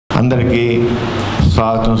అందరికీ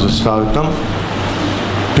స్వాగతం, సుస్వాగతం.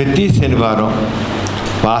 ప్రతి శనివారం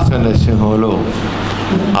వాసవ నరసింహంలో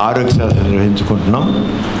ఆరోగ్య శాస్త్రం నిర్వహించుకుంటున్నాం.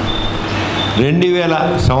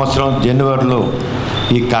 2000 సంవత్సరం జనవరిలో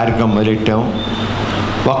ఈ కార్యక్రమం మొదలెట్టాము.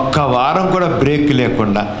 ఒక్క వారం కూడా బ్రేక్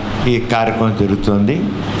లేకుండా ఈ కార్యక్రమం జరుగుతుంది.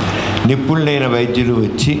 నిపుణులైన వైద్యులు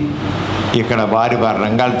వచ్చి ఇక్కడ వారి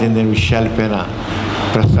రంగాలు చెందిన విషయాలపైన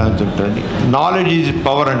ప్రస్తావించుంటుంది. నాలెడ్జ్ ఈజ్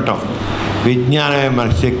పవర్ అంటాం. విజ్ఞానమే మన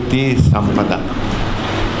శక్తి, సంపద.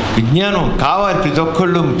 విజ్ఞానం కావాలి, ప్రతి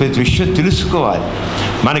ఒక్కళ్ళు ప్రతి విషయం తెలుసుకోవాలి.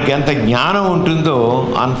 మనకి ఎంత జ్ఞానం ఉంటుందో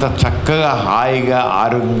అంత చక్కగా, హాయిగా,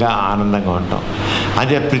 ఆరోగ్యంగా, ఆనందంగా ఉంటాం.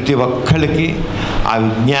 అదే ప్రతి ఒక్కళ్ళకి ఆ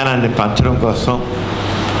విజ్ఞానాన్ని పంచడం కోసం,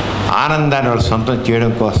 ఆనందాన్ని వాళ్ళు సొంతం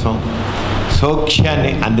చేయడం కోసం,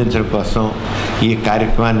 సౌఖ్యాన్ని అందించడం కోసం ఈ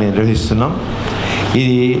కార్యక్రమాన్ని నిర్వహిస్తున్నాం.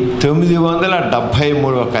 ఇది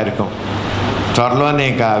 973వ కార్యక్రమం. త్వరలోనే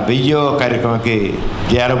ఇక 1000వ కార్యక్రమానికి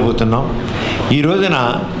చేరబోతున్నాం. ఈ రోజున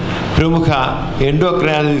ప్రముఖ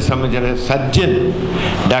ఎండోక్రైనాలజీకి సంబంధించిన సర్జన్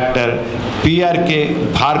డాక్టర్ పిఆర్కే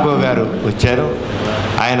భార్గవ్ గారు వచ్చారు.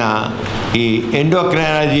 ఆయన ఈ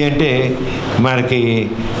ఎండోక్రైనాలజీ అంటే మనకి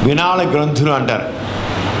వినాళ గ్రంథులు అంటారు.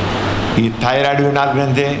 ఈ థైరాయిడ్ వినాళ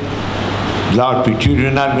గ్రంథే, పిట్యూటరీ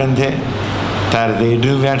వినాళ గ్రంథే, తర్వాత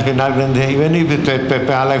ఎడ్రినల్ గ్లాండ్స్ వినాళ గ్రంథే, ఇవన్నీ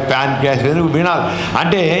అలాగే ప్యాంక్రియాస్ వినాలి.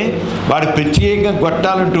 అంటే వాడు ప్రత్యేకంగా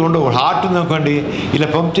గొట్టాలంటూ ఉండవు. హార్ట్ ఉందనుకోండి, ఇలా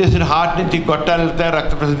పంప్ చేసిన హార్ట్ నుంచి గొట్టాలు వెళ్తాయి,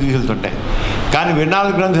 రక్త ప్రసరణ తీసుకెళ్తుంటాయి. కానీ వినాళ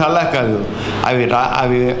గ్రంథులు అలా కాదు. అవి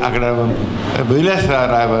అక్కడ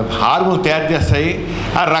వదిలేస్తారు, హార్మోన్ తయారు చేస్తాయి,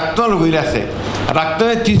 ఆ రక్తంలో వదిలేస్తాయి.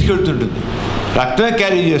 రక్తమే తీసుకెళ్తుంటుంది, రక్తమే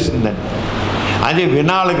క్యారీ చేస్తుందండి. అదే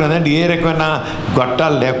వినాళ గ్రంథి అంటే ఏ రకమైన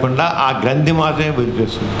గొట్టాలు లేకుండా ఆ గ్రంథి మాత్రమే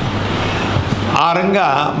వదిలిపేస్తుంది. ఆ రంగా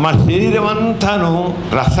మన శరీరం అంతాను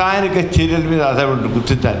రసాయనిక చర్యల మీద ఆధారపడి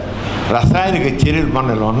గుర్తించాలి. రసాయనిక చర్యలు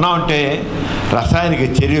మనలో ఉన్నామంటే రసాయనిక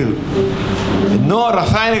చర్యలు, ఎన్నో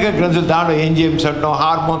రసాయనిక గ్రంథులు, దాంట్లో ఎంజైమ్స్ అంటాం,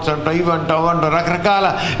 హార్మోన్స్ అంటాం, ఇవి అంటాం, రకరకాల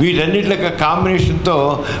వీటన్నిటి కాంబినేషన్తో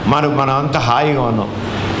మనం అంతా హాయిగా ఉన్నాం.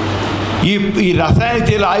 ఈ రసాయనిక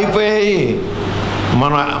చర్యలు ఆగిపోయాయి,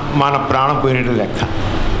 మన ప్రాణం పోయినట్టు లెక్క.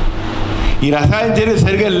 ఈ రసాయన చర్యలు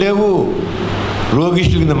సరిగా లేవు,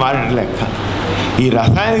 రోగిష్ఠుల కింద మారినట్టు లెక్క. ఈ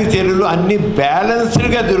రసాయనిక చర్యలు అన్నీ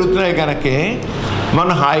బ్యాలెన్స్డ్గా జరుగుతున్నాయి కనుకే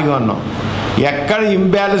మనం హాయిగా ఉన్నాం. ఎక్కడ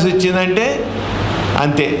ఇంబ్యాలెన్స్ వచ్చిందంటే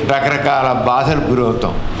అంతే, రకరకాల బాధలు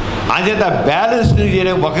గురవుతాం. అంచేత బ్యాలెన్స్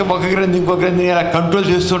ఒక గ్రంథి ఇంకో గ్రంథిని ఇలా కంట్రోల్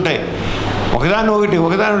చేస్తుంటాయి.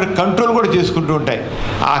 ఒకదాని కంట్రోల్ కూడా చేసుకుంటూ ఉంటాయి.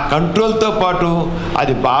 ఆ కంట్రోల్తో పాటు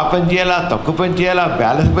అది బాగా పనిచేయాలా, తక్కువ పని చేయాలా,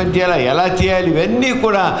 బ్యాలెన్స్ పని చేయాలా, ఎలా చేయాలి, ఇవన్నీ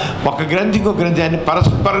కూడా ఒక గ్రంథి ఇంకో గ్రంథి అన్ని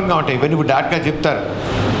పరస్పరంగా ఉంటాయి. ఇవన్నీ ఇప్పుడు డాక్టర్ చెప్తారు.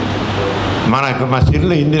 మా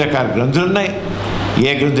శరీరంలో ఇన్ని రకాల గ్రంథులు ఉన్నాయి, ఏ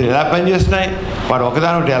గ్రంథులు ఎలా పనిచేస్తున్నాయి, వాడు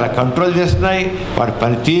ఒకదాని ఎలా కంట్రోల్ చేస్తున్నాయి, వాడి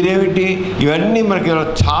పనితీరేమిటి, ఇవన్నీ మనకి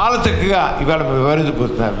చాలా చక్కగా ఇవాళ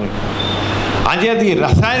వివరించబోతున్నారు మీకు. అంచేది ఈ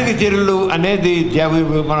రసాయనిక చర్యలు అనేది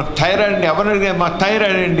మనకు థైరాయిడ్ అండి, ఎవరైనా మా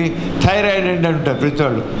థైరాయిడ్ అండి అంటారు ప్రతి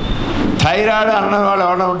వాళ్ళు. థైరాయిడ్ అన్న వాళ్ళు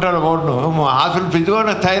ఎవరైనా ఉంటారు, వాడు హాస్పిటల్ ప్రతి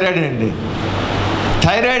వాళ్ళు థైరాయిడ్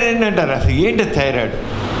అండి అంటారు. అసలు ఏంటి థైరాయిడ్,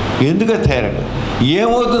 ఎందుకు థైరాయిడ్,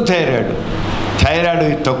 ఏమవుతుంది థైరాయిడ్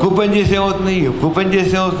తక్కువ పని చేసి ఏమవుతుంది, ఎక్కువ పని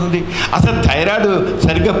చేసి ఏమవుతుంది, అసలు థైరాయిడ్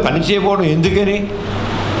సరిగ్గా పని చేయకపోవడం ఎందుకని,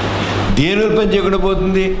 దేని పని చేయకుండా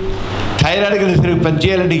పోతుంది, థైరాయిడ్కి సరిగ్గా పని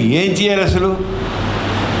చేయాలంటే ఏం చేయాలి అసలు,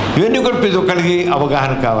 ఇవన్నీ కూడా ప్రతి ఒక్కరికి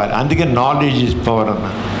అవగాహన కావాలి. అందుకే నాలెడ్జ్ ఈజ్ పవర్ అన్న.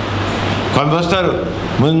 కొంత వస్తారు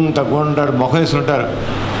ముంతగా ఉంటారు, ముఖం వేసుకుంటారు,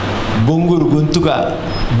 గొంతుకు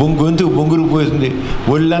బొంగురు పోతుంది,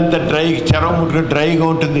 ఒళ్ళంతా చర్మం ముట్టుకుని డ్రైగా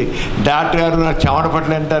ఉంటుంది. డాక్టర్ గారు నాకు చెమట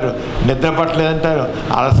పట్టలేదంటారు, నిద్ర పట్టలేదంటారు,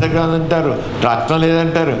 అలసగా ఉందంటారు, రక్తం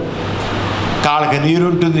లేదంటారు, కాళ్ళకి నీరు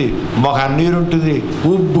ఉంటుంది, మొఖం నీరు ఉంటుంది,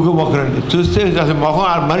 ఉబ్బుగా మొఖం చూస్తే అసలు మొఖం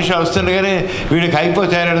ఆ మనిషి వస్తుండగానే వీడికి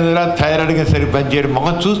థైరాయిడ్గా సరిగ్గా పనిచేయడం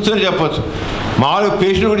మొఖం చూస్తూనే చెప్పచ్చు. మామూలుగా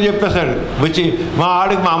పేషెంట్ కూడా చెప్పేస్తాడు వచ్చి, మా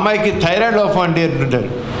అమ్మాయికి థైరాయిడ్ లోపం అండి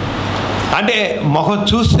అంటుంటారు. అంటే మొఖం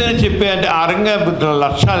చూస్తేనే చెప్పే, అంటే ఆ రంగా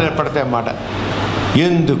లక్షణాలు ఏర్పడతాయి అన్నమాట.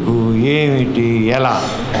 ఎందుకు, ఏమిటి, ఎలా,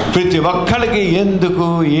 ప్రతి ఒక్కరికి ఎందుకు,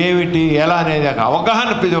 ఏమిటి, ఎలా అనేది అవగాహన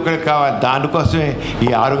ప్రతి ఒక్కరికి కావాలి. దానికోసమే ఈ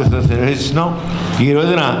ఆరోగ్య సంస్థ నిర్వహిస్తున్నాం. ఈ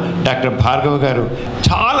రోజున డాక్టర్ భార్గవ్ గారు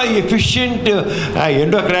చాలా ఎఫిషియెంట్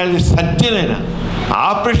ఎండోక్రైనాలజీ సర్జన్, అయినా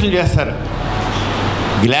ఆపరేషన్ చేస్తారు.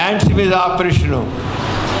 గ్లాండ్స్ మీద ఆపరేషను,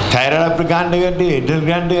 థైరాయిడ్ కానివ్వండి, ఎడ్రినల్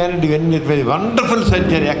గ్లాండ్ కానివ్వండి, ఇవన్నీ వండర్ఫుల్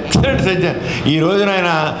సర్జన్, ఎక్సలెంట్ సర్జన్. ఈ రోజున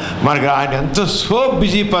ఆయన ఎంతో సో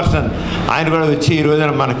బిజీ పర్సన్. ఆయన కూడా వచ్చి ఈ రోజున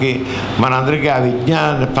మనందరికీ ఆ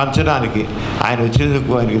విజ్ఞానాన్ని పంచడానికి ఆయన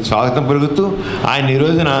వచ్చినందుకు ఆయనకి స్వాగతం పలుకుతూ, ఆయన ఈ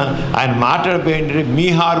రోజున ఆయన మాట్లాడిపోయింటే మీ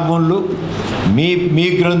హార్మోన్లు, మీ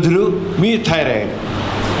గ్రంథులు, మీ థైరాయిడ్,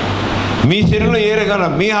 మీ శరీరంలో ఏ రకమైన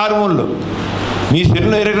మీ హార్మోన్లు, మీ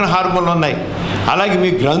శరీరంలో ఏ రకమైన హార్మోన్లు ఉన్నాయి. అలాగే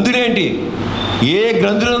మీ గ్రంథులు ఏంటి, ఏ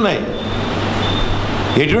గ్రంథులు ఉన్నాయి,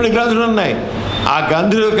 ఎటువంటి గ్రంథులు ఉన్నాయి, ఆ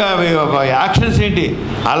గ్రంథుల యొక్క యాక్షన్స్ ఏంటి.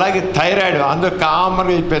 అలాగే థైరాయిడ్, అందరూ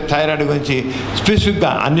కామన్గా చెప్పే థైరాయిడ్ గురించి స్పెసిఫిక్గా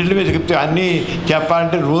అన్నింటి మీద చెప్తే అన్నీ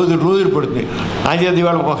చెప్పాలంటే రోజులు పడుతుంది. అంచేది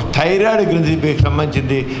ఇవాళ ఒక థైరాయిడ్ గ్రంథికి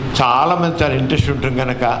సంబంధించింది చాలామంది చాలా ఇంట్రెస్ట్ ఉంటుంది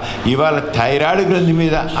కనుక ఇవాళ థైరాయిడ్ గ్రంథి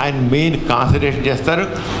మీద ఆయన మెయిన్ కాన్సన్ట్రేషన్ చేస్తారు.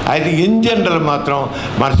 అయితే ఇన్ జనరల్ మాత్రం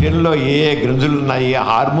మన శరీరంలో ఏ గ్రంథులు ఉన్నాయి, ఏ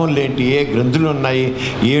హార్మోన్లు ఏంటి, ఏ గ్రంథులు ఉన్నాయి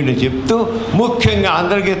ఏంటి చెప్తూ ముఖ్యంగా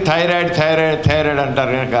అందరికీ థైరాయిడ్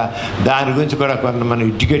అంటారు కనుక దాని గురించి కూడా కొంతమంది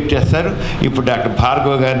ఎడ్యుకేట్ చేస్తారు. ఇప్పుడు డాక్టర్ భార్గవ్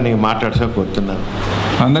గారిని మాట్లాడుతూ కోరుతున్నాను.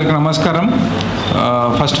 అందరికీ నమస్కారం.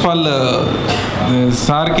 ఫస్ట్ ఆఫ్ ఆల్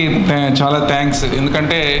సార్కి చాలా థ్యాంక్స్,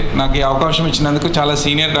 ఎందుకంటే నాకు ఈ అవకాశం ఇచ్చినందుకు. చాలా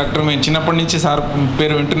సీనియర్ డాక్టర్, మేము చిన్నప్పటి నుంచి సార్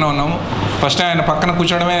పేరు వింటూనే ఉన్నాము. ఫస్ట్ ఆయన పక్కన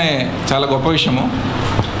కూర్చోవడమే చాలా గొప్ప విషయము.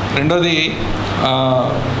 రెండోది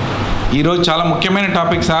ఈరోజు చాలా ముఖ్యమైన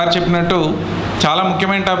టాపిక్, సార్ చెప్పినట్టు చాలా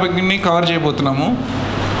ముఖ్యమైన టాపిక్ని కవర్ చేయబోతున్నాము.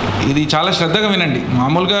 ఇది చాలా శ్రద్ధగా వినండి.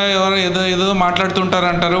 మామూలుగా ఎవరు ఏదో మాట్లాడుతుంటారు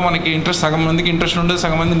అంటారు, మనకి ఇంట్రెస్ట్, సగం మందికి ఇంట్రెస్ట్ ఉండదు,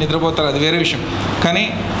 సగం మంది నిద్రపోతారు, అది వేరే విషయం. కానీ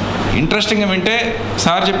ఇంట్రెస్టింగ్గా వింటే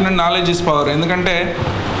సార్ చెప్పిన నాలెడ్జ్ ఇస్ పవర్. ఎందుకంటే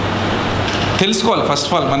తెలుసుకోవాలి ఫస్ట్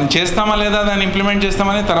ఆఫ్ ఆల్, మనం చేస్తామా లేదా దాన్ని ఇంప్లిమెంట్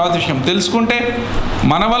చేస్తామనే తర్వాత విషయం. తెలుసుకుంటే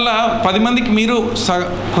మన వల్ల 10 మందికి మీరు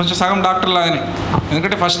కొంచెం సగం డాక్టర్ లాగానే.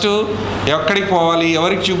 ఎందుకంటే ఫస్ట్ ఎక్కడికి పోవాలి,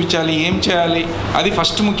 ఎవరికి చూపించాలి, ఏం చేయాలి, అది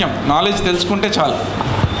ఫస్ట్ ముఖ్యం. నాలెడ్జ్ తెలుసుకుంటే చాలు.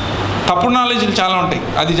 తప్పుడు నాలెడ్జ్లు చాలా ఉంటాయి,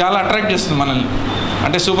 అది చాలా అట్రాక్ట్ చేస్తుంది మనల్ని.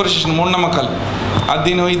 అంటే సూపర్స్టిషన్, మూఢనమ్మకాలు, అది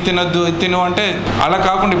తిను, ఇది తినొద్దు, ఇది తిను అంటే. అలా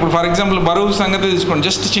కాకుండా ఇప్పుడు ఫర్ ఎగ్జాంపుల్ బరువు సంగతి తీసుకోండి.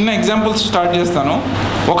 జస్ట్ చిన్న ఎగ్జాంపుల్స్ స్టార్ట్ చేస్తాను.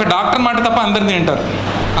 ఒక డాక్టర్ మాట తప్ప అందరు తింటారు,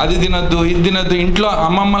 అది తినొద్దు, ఇది తినొద్దు. ఇంట్లో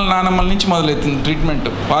అమ్మమ్మల నానమ్మల నుంచి మొదలవుతుంది ట్రీట్మెంట్,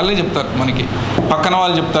 వాళ్ళే చెప్తారు మనకి, పక్కన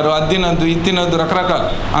వాళ్ళు చెప్తారు అది తినొద్దు, ఇది తినొద్దు, రకరకాలు.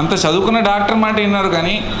 అంత చదువుకున్న డాక్టర్ మాట విన్నారు,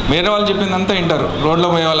 కానీ వేరే వాళ్ళు చెప్పిందంతా వింటారు. రోడ్లో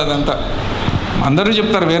పోయే వాళ్ళదంతా అందరూ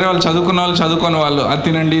చెప్తారు, వేరే వాళ్ళు చదువుకునే వాళ్ళు అది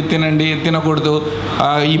తినండి, ఇది తినండి, ఇది తినకూడదు,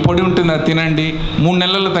 ఈ పొడి ఉంటుంది అది తినండి, 3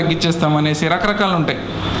 నెలల్లో తగ్గించేస్తామనేసి రకరకాలు ఉంటాయి.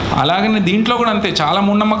 అలాగనే దీంట్లో కూడా అంతే, చాలా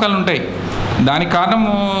మూఢనమ్మకాలు ఉంటాయి. దానికి కారణం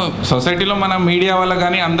సొసైటీలో మన మీడియా వల్ల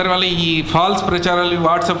కానీ అందరి వల్ల ఈ ఫాల్స్ ప్రచారాలు,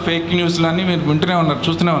 వాట్సాప్ ఫేక్ న్యూస్లు అన్నీ మీరు వింటూనే ఉన్నారు,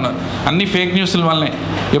 చూస్తూనే ఉన్నారు. అన్ని ఫేక్ న్యూస్ల వల్లనే.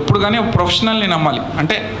 ఎప్పుడు కానీ ఒక ప్రొఫెషనల్ని నమ్మాలి,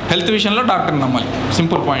 అంటే హెల్త్ విషయంలో డాక్టర్ని నమ్మాలి,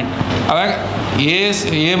 సింపుల్ పాయింట్. అలాగే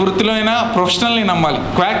ఏ వృత్తిలో అయినా ప్రొఫెషనల్ని నమ్మాలి.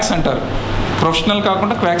 క్వాక్స్ అంటారు, ప్రొఫెషనల్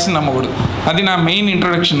కాకుండా క్వాక్స్ని నమ్మకూడదు. అది నా మెయిన్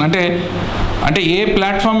ఇంట్రొడక్షన్. అంటే ఏ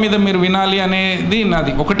ప్లాట్ఫామ్ మీద మీరు వినాలి అనేది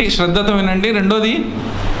నాది. ఒకటి, శ్రద్ధతో వినండి. రెండోది,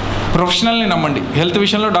 ప్రొఫెషనల్ని నమ్మండి. హెల్త్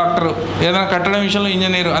విషయంలో డాక్టర్, ఏదైనా కట్టడం విషయంలో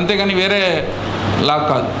ఇంజనీర్, అంతేగాని వేరే లాగ్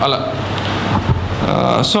కాదు అలా.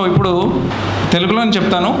 సో ఇప్పుడు తెలుగులోనే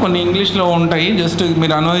చెప్తాను, కొన్ని ఇంగ్లీష్లో ఉంటాయి, జస్ట్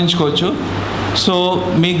మీరు అనువదించుకోవచ్చు. సో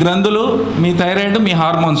మీ గ్రంథులు, మీ థైరాయిడ్, మీ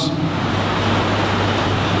హార్మోన్స్.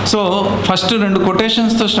 సో ఫస్ట్ 2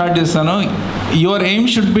 కొటేషన్స్తో స్టార్ట్ చేస్తాను. Your aim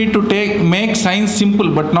should be to make science simple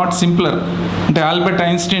but not simpler. అంటే ఆల్బర్ట్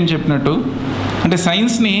ఐన్స్టీన్ చెప్పినట్టు. అంటే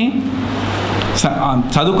సైన్స్ని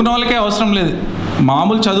చదువుకున్న వాళ్ళకే అవసరం లేదు,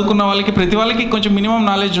 మామూలు చదువుకున్న వాళ్ళకి, ప్రతి వాళ్ళకి కొంచెం మినిమం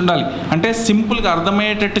నాలెడ్జ్ ఉండాలి. అంటే సింపుల్గా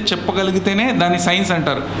అర్థమయ్యేటట్టు చెప్పగలిగితేనే దాన్ని సైన్స్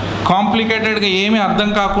అంటారు. కాంప్లికేటెడ్గా ఏమీ అర్థం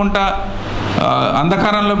కాకుండా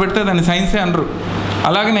అంధకారంలో పెడితే దాన్ని సైన్సే అనరు.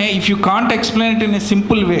 అలాగనే if you can't explain it in a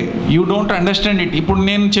simple way, you don't understand it. ఇప్పుడు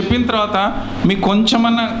నేను చెప్పిన తర్వాత మీకు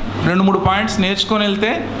కొంచెమన్నా 2-3 పాయింట్స్ నేర్చుకొని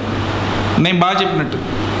వెళ్తే నేను బాగా చెప్పినట్టు.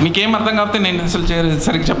 మీకేం అర్థం కాకపోతే నేను అసలు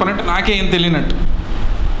సరిగ్గా చెప్పనట్టు, నాకే ఏం తెలియనట్టు.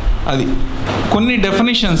 అది కొన్ని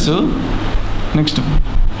డెఫినిషన్స్. Next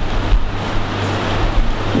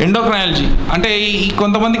endocrinology. అంటే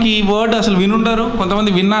కొంతమందికి ఈ వర్డ్ అసలు వినుండరు,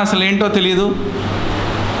 కొంతమంది విన్నా అసలు ఏంటో తెలియదు.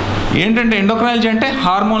 ఏంటంటే ఎండోక్రైనాలజీ అంటే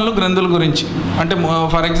హార్మోన్లు, గ్రంథుల గురించి. అంటే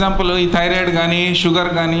ఫర్ ఎగ్జాంపుల్ ఈ థైరాయిడ్ కానీ, షుగర్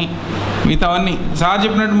కానీ, మిగతావన్నీ సార్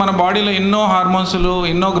చెప్పినట్టు మన బాడీలో ఎన్నో హార్మోన్స్లు,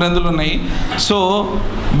 ఎన్నో గ్రంథులు ఉన్నాయి. సో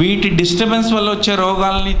వీటి డిస్టర్బెన్స్ వల్ల వచ్చే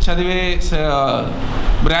రోగాల్ని చదివే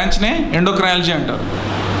బ్రాంచ్నే ఎండోక్రైనాలజీ అంటారు.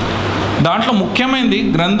 దాంట్లో ముఖ్యమైనది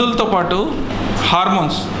గ్రంథులతో పాటు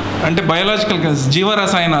హార్మోన్స్, అంటే బయోలాజికల్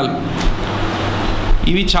జీవరసాయనాలు.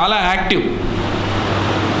 ఇవి చాలా యాక్టివ్.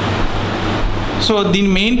 సో దీని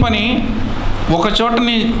మెయిన్ పని ఒక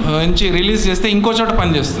చోటని నుంచి రిలీజ్ చేస్తే ఇంకో చోట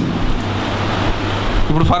పనిచేస్తుంది.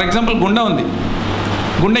 ఇప్పుడు ఫర్ ఎగ్జాంపుల్ గుండె ఉంది,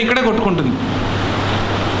 గుండె ఇక్కడే కొట్టుకుంటుంది,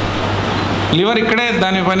 లివర్ ఇక్కడే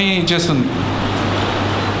దాని పని చేస్తుంది.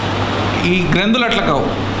 ఈ గ్రంథులు అట్లా కావు.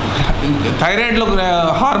 థైరాయిడ్లో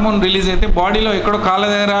హార్మోన్ రిలీజ్ అయితే బాడీలో ఎక్కడో కాళ్ళ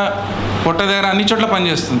దగ్గర, పొట్ట దగ్గర, అన్ని చోట్ల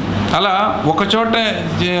పనిచేస్తుంది. అలా ఒక చోట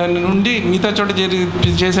నుండి మిగతా చోట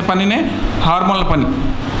చేసే పనినే హార్మోన్ల పని.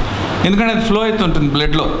 ఎందుకంటే అది ఫ్లో అవుతుంటుంది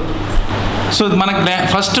బ్లడ్లో. సో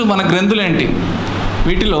ఫస్ట్ మన గ్రంథులు ఏంటి?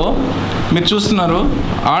 వీటిలో మీరు చూస్తున్నారు,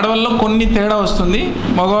 ఆడవాళ్ళలో కొన్ని తేడా వస్తుంది,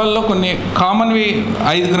 మగవాళ్ళలో కొన్ని కామన్వి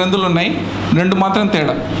 5 గ్రంథులు ఉన్నాయి, 2 మాత్రం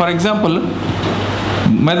తేడా. ఫర్ ఎగ్జాంపుల్,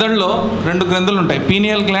 మెదడులో 2 గ్రంథులు ఉంటాయి,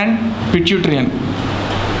 పీనియల్ గ్లాండ్, పిట్యూటరీ అని.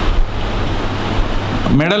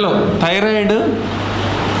 మెడలో థైరాయిడ్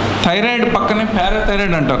పక్కనే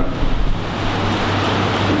పారాథైరాయిడ్ అంటారు.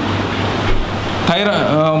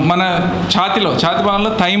 మన ఛాతి భాగంలో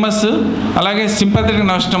థైమస్, అలాగే సింపథెటిక్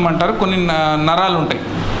నర్వస్ అంటారు, కొన్ని నరాలు ఉంటాయి,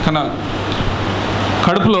 కణాలు.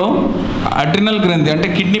 కడుపులో అడ్రినల్ గ్రంథి అంటే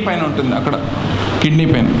కిడ్నీ పైన ఉంటుంది, అక్కడ కిడ్నీ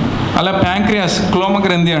పైన. అలా ప్యాంక్రియాస్, క్లోమ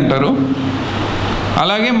గ్రంథి అంటారు.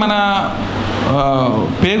 అలాగే మన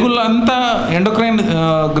పేగుల్లో అంతా ఎండోక్రైన్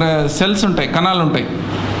సెల్స్ ఉంటాయి, కణాలు ఉంటాయి.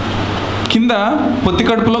 కింద పొత్తి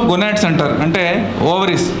కడుపులో గొనాడ్స్ అంటారు, అంటే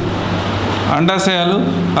ఓవరీస్, అండాశయాలు,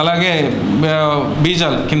 అలాగే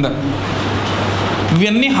బీజాలు కింద.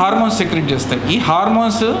 ఇవన్నీ హార్మోన్స్ సెక్రెట్ చేస్తాయి. ఈ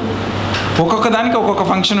హార్మోన్స్ ఒక్కొక్క దానికి ఒక్కొక్క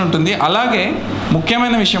ఫంక్షన్ ఉంటుంది. అలాగే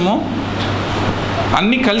ముఖ్యమైన విషయము,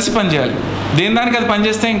 అన్నీ కలిసి పనిచేయాలి. దేని దానికి అది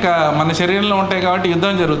పనిచేస్తే ఇంకా మన శరీరంలో ఉంటాయి కాబట్టి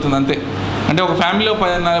యుద్ధం జరుగుతుంది అంతే. అంటే ఒక ఫ్యామిలీలో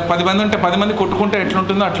 10 మంది ఉంటే 10 మంది కొట్టుకుంటే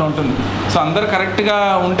ఎట్లుంటుందో అట్లా ఉంటుంది. సో అందరు కరెక్ట్గా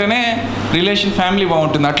ఉంటేనే రిలేషన్, ఫ్యామిలీ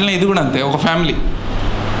బాగుంటుంది. అట్లనే ఇది కూడా అంతే, ఒక ఫ్యామిలీ.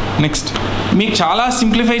 నెక్స్ట్, మీకు చాలా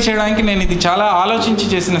సింప్లిఫై చేయడానికి నేను ఇది చాలా ఆలోచించి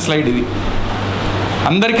చేసిన స్లైడ్, ఇది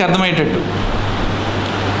అందరికీ అర్థమయ్యేటట్టు.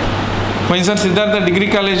 పోయినసారి సిద్ధార్థ డిగ్రీ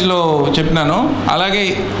కాలేజ్లో చెప్పినాను, అలాగే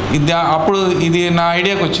అప్పుడు ఇది నా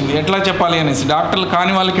ఐడియాకి వచ్చింది, ఎట్లా చెప్పాలి అనేసి, డాక్టర్లు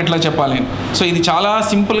కాని వాళ్ళకి ఎట్లా చెప్పాలి అని. సో ఇది చాలా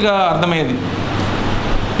సింపుల్గా అర్థమయ్యేది.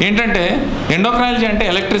 ఏంటంటే ఎండోక్రైనాలజీ అంటే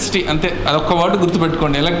ఎలక్ట్రిసిటీ అంతే, అదొక్క వర్డ్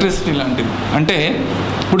గుర్తుపెట్టుకోండి, ఎలక్ట్రిసిటీ లాంటిది. అంటే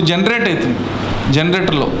ఇప్పుడు జనరేట్ అవుతుంది,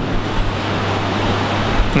 జనరేటర్లో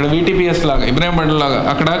ఇక్కడ VTPS లాగా, ఇబ్రాహీంపట్నం లాగా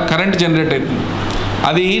అక్కడ కరెంట్ జనరేట్ అవుతుంది.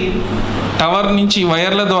 అది టవర్ నుంచి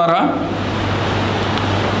వైర్ల ద్వారా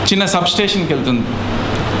చిన్న సబ్స్టేషన్కి వెళ్తుంది,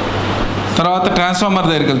 తర్వాత ట్రాన్స్ఫార్మర్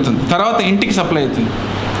దగ్గరికి వెళ్తుంది, తర్వాత ఇంటికి సప్లై అవుతుంది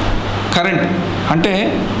కరెంట్. అంటే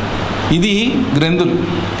ఇది గ్రంథులు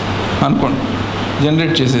అనుకోండి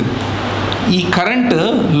జనరేట్ చేసేది. ఈ కరెంట్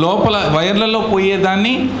లోపల వైర్లలో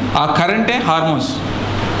పోయేదాన్ని, ఆ కరెంటే హార్మోన్స్.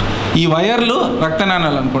 ఈ వైర్లు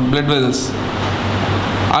రక్తనాళాలు అనుకోండి, బ్లడ్ వెజల్స్.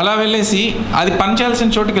 అలా వెళ్ళేసి అది పనిచేయాల్సిన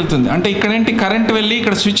చోటుకి వెళ్తుంది. అంటే ఇక్కడేంటి, కరెంట్ వెళ్ళి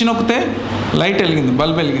ఇక్కడ స్విచ్ నొక్కితే లైట్ వెలిగింది,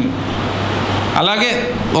 బల్బ్ వెలిగింది. అలాగే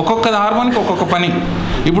ఒక్కొక్క హార్మోన్కి ఒక్కొక్క పని.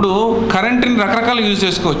 ఇప్పుడు కరెంట్ని రకరకాలు యూజ్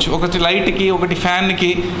చేసుకోవచ్చు, ఒకటి లైట్కి, ఒకటి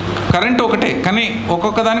ఫ్యాన్కి. కరెంట్ ఒకటే కానీ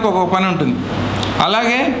ఒక్కొక్క దానికి ఒక్కొక్క పని ఉంటుంది.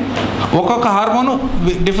 అలాగే ఒక్కొక్క హార్మోను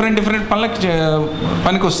డిఫరెంట్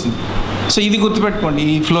పనికి వస్తుంది. సో ఇది గుర్తుపెట్టుకోండి,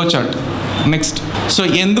 ఈ ఫ్లో చార్ట్. నెక్స్ట్, సో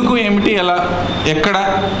ఎందుకు, ఏమిటి, ఎలా, ఎక్కడ,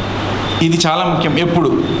 ఇది చాలా ముఖ్యం. ఎప్పుడు,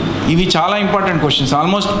 ఇవి చాలా ఇంపార్టెంట్ క్వశ్చన్స్.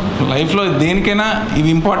 ఆల్మోస్ట్ లైఫ్లో దేనికైనా ఇవి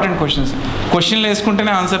ఇంపార్టెంట్ క్వశ్చన్లు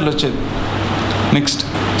వేసుకుంటేనే ఆన్సర్లు వచ్చేది. నెక్స్ట్,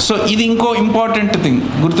 సో ఇది ఇంకో ఇంపార్టెంట్ థింగ్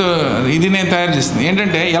ఇది నేను తయారు చేసింది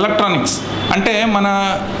ఏంటంటే ఎలక్ట్రానిక్స్. అంటే మన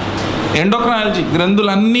ఎండోక్రైనాలజీ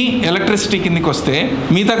గ్రంథులన్నీ ఎలక్ట్రిసిటీ కిందకి వస్తే,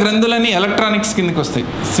 మిగతా గ్రంథులన్నీ ఎలక్ట్రానిక్స్ కిందకి వస్తాయి,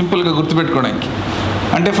 సింపుల్గా గుర్తుపెట్టుకోవడానికి.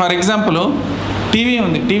 అంటే ఫర్ ఎగ్జాంపుల్, టీవీ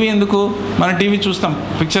ఉంది. టీవీ ఎందుకు, మనం టీవీ చూస్తాం,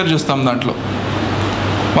 పిక్చర్ చూస్తాం, దాంట్లో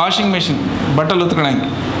వాషింగ్ మెషిన్ బట్టలు ఉతకడానికి,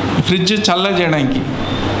 ఫ్రిడ్జ్ చల్ల చేయడానికి,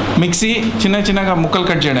 మిక్సీ చిన్నగా ముక్కలు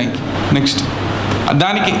కట్ చేయడానికి. నెక్స్ట్,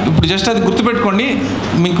 దానికి ఇప్పుడు జస్ట్ అది గుర్తుపెట్టుకోండి,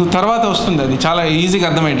 మీకు తర్వాత వస్తుంది, అది చాలా ఈజీగా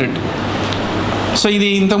అర్థమయ్యేటట్టు. సో ఇది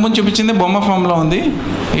ఇంతకుముందు చూపించింది బొమ్మ ఫామ్లో ఉంది.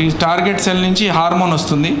 ఈ టార్గెట్ సెల్ నుంచి హార్మోన్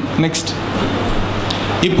వస్తుంది. నెక్స్ట్,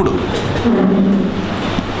 ఇప్పుడు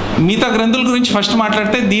మిగతా గ్రంథుల గురించి ఫస్ట్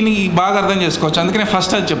మాట్లాడితే దీన్ని బాగా అర్థం చేసుకోవచ్చు, అందుకనే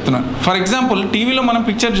ఫస్ట్ అది చెప్తున్నాను. ఫర్ ఎగ్జాంపుల్, టీవీలో మనం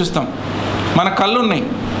పిక్చర్ చూస్తాం, మన కళ్ళు ఉన్నాయి,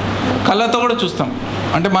 కళ్ళతో కూడా చూస్తాం.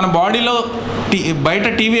 అంటే మన బాడీలో బయట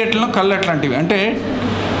టీవీ ఎట్లనో కళ్ళు ఎట్లాంటివి. అంటే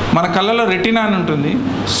మన కళ్ళలో రెటినా అని ఉంటుంది,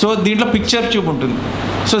 సో దీంట్లో పిక్చర్ ట్యూబ్ ఉంటుంది.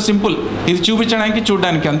 సో సింపుల్, ఇది చూపించడానికి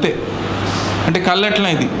చూడడానికి అంతే. అంటే కళ్ళు ఎట్లా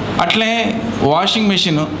ఇది. అట్లే వాషింగ్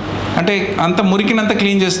మెషిన్ అంటే అంత మురికినంతా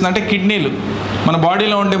క్లీన్ చేస్తుంది. అంటే కిడ్నీలు మన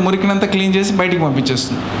బాడీలో ఉండే మురికినంతా క్లీన్ చేసి బయటికి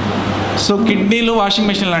పంపించేస్తుంది. సో కిడ్నీలు వాషింగ్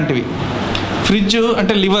మెషిన్ లాంటివి. ఫ్రిడ్జ్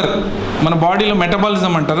అంటే లివర్, మన బాడీలో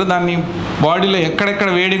మెటబాలిజం అంటారు, దాన్ని బాడీలో ఎక్కడెక్కడ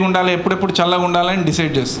వేడిగా ఉండాలి, ఎప్పుడెప్పుడు చల్లగా ఉండాలని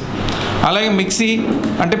డిసైడ్ చేస్తుంది. అలాగే మిక్సీ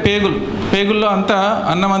అంటే పేగుల్లో అంతా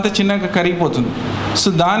అన్నం అంతా చిన్నగా కరిగిపోతుంది. సో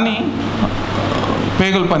దాన్ని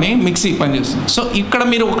పేగుల పని మిక్సీ పనిచేస్తుంది. సో ఇక్కడ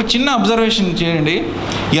మీరు ఒక చిన్న అబ్జర్వేషన్ చేయండి.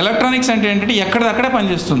 ఎలక్ట్రానిక్స్ అంటే ఏంటంటే ఎక్కడదక్కడే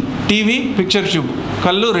పనిచేస్తుంది. టీవీ పిక్చర్ ట్యూబ్,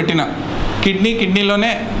 కళ్ళు రెటినా,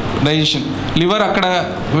 కిడ్నీలోనే డైజెషన్, లివర్ అక్కడ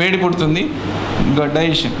వేడి పుడుతుంది,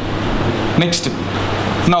 డైజెషన్. నెక్స్ట్,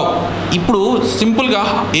 ఇప్పుడు సింపుల్గా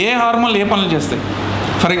ఏ హార్మోన్లు ఏ పనులు చేస్తాయి.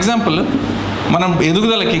 ఫర్ ఎగ్జాంపుల్, మనం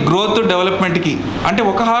ఎదుగుదలకి, గ్రోత్, డెవలప్మెంట్కి. అంటే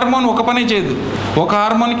ఒక హార్మోన్ ఒక పనే చేయదు, ఒక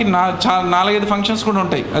హార్మోన్కి 4-5 ఫంక్షన్స్ కూడా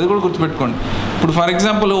ఉంటాయి, అది కూడా గుర్తుపెట్టుకోండి. ఇప్పుడు ఫర్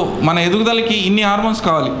ఎగ్జాంపుల్ మన ఎదుగుదలకి ఇన్ని హార్మోన్స్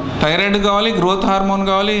కావాలి, థైరాయిడ్ కావాలి, గ్రోత్ హార్మోన్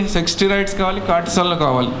కావాలి, సెక్స్ స్టెరాయిడ్స్ కావాలి, కార్టిసాల్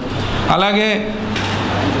కావాలి. అలాగే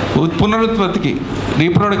పునరుత్పత్తికి,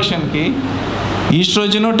 రీప్రొడక్షన్కి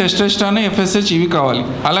ఈస్ట్రోజన్, టెస్టోస్టెరాన్, FSH ఇవి కావాలి.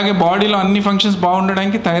 అలాగే బాడీలో అన్ని ఫంక్షన్స్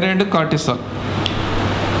బాగుండడానికి థైరాయిడ్, కార్టిసాల్.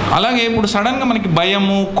 అలాగే ఇప్పుడు సడన్గా మనకి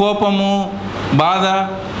భయము, కోపము, బాధ,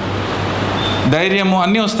 ధైర్యము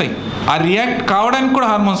అన్నీ వస్తాయి. ఆ రియాక్ట్ కావడానికి కూడా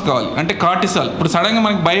హార్మోన్స్ కావాలి, అంటే కార్టిసాల్. ఇప్పుడు సడన్గా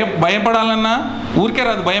మనకి భయపడాలన్నా ఊరికే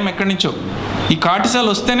రాదు, భయం ఎక్కడి నుంచో. ఈ కార్టిసాల్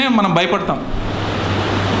వస్తేనే మనం భయపడతాం.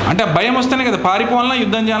 అంటే భయం వస్తేనే కదా పారిపోవాలన్నా,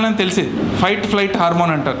 యుద్ధం చేయాలని తెలిసేది. ఫైట్ ఫ్లైట్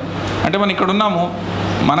హార్మోన్ అంటారు. అంటే మనం ఇక్కడ ఉన్నాము,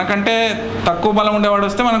 మనకంటే తక్కువ బలం ఉండేవాడు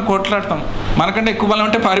వస్తే మనం కొట్లాడతాం, మనకంటే ఎక్కువ బలం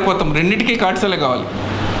ఉంటే పారిపోతాం. రెండింటికి కార్టిసాలే కావాలి,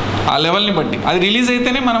 ఆ లెవెల్ని బట్టి. అది రిలీజ్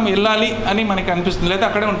అయితేనే మనం వెళ్ళాలి అని మనకి అనిపిస్తుంది, లేదా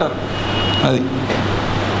అక్కడే ఉంటారు అది.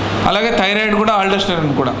 అలాగే థైరాయిడ్ కూడా,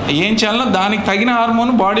 ఆల్డోస్టెరాన్ కూడా ఏం చేయాలో దానికి తగిన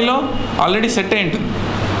హార్మోన్ బాడీలో ఆల్రెడీ సెట్ అయి ఉంటుంది.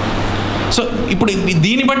 సో ఇప్పుడు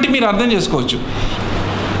దీన్ని బట్టి మీరు అర్థం చేసుకోవచ్చు,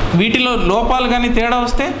 వీటిలో లోపాలు కానీ తేడా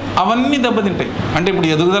వస్తే అవన్నీ దెబ్బతింటాయి. అంటే ఇప్పుడు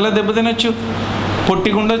ఎదుగుదల దెబ్బతినొచ్చు,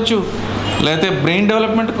 పొట్టిగా ఉండొచ్చు, లేకపోతే బ్రెయిన్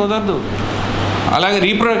డెవలప్మెంట్ కుదరదు. అలాగే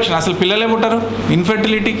రీప్రొడక్షన్, అసలు పిల్లలే పుట్టరు,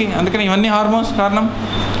 ఇన్ఫెర్టిలిటీకి. అందుకని ఇవన్నీ హార్మోన్స్ కారణం.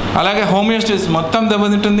 అలాగే హోమియోస్టేసిస్ మొత్తం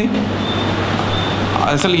దెబ్బతింటుంది,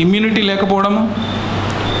 అసలు ఇమ్యూనిటీ లేకపోవడము.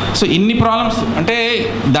 సో ఇన్ని ప్రాబ్లమ్స్, అంటే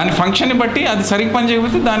దాని ఫంక్షన్ని బట్టి అది సరిగ్గా పని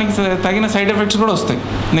చేయకపోతే దానికి తగిన సైడ్ ఎఫెక్ట్స్ కూడా వస్తాయి.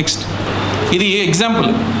 నెక్స్ట్ ఇది ఎగ్జాంపుల్,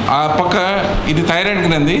 ఆ పక్క ఇది థైరాయిడ్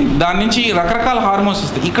గ్రంథి, దాని నుంచి రకరకాల హార్మోన్స్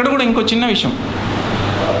వస్తాయి. ఇక్కడ కూడా ఇంకో చిన్న విషయం,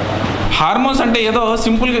 హార్మోన్స్ అంటే ఏదో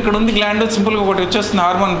సింపుల్గా ఇక్కడ ఉంది గ్లాండ్, సింపుల్గా ఒకటి వచ్చేస్తుంది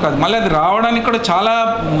హార్మోన్ కాదు. మళ్ళీ అది రావడానికి కూడా చాలా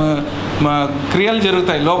క్రియలు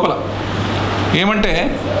జరుగుతాయి లోపల. ఏమంటే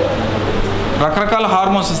రకరకాల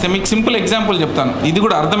హార్మోన్స్ వస్తాయి. మీకు సింపుల్ ఎగ్జాంపుల్ చెప్తాను, ఇది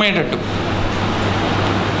కూడా అర్థమయ్యేటట్టు.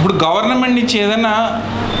 ఇప్పుడు గవర్నమెంట్ నుంచి ఏదైనా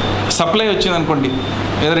సప్లై వచ్చింది అనుకోండి,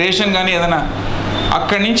 ఏదో రేషన్ కానీ ఏదైనా,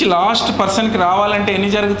 అక్కడి నుంచి లాస్ట్ పర్సన్కి రావాలంటే ఎన్ని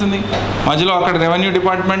జరుగుతుంది? మధ్యలో అక్కడ రెవెన్యూ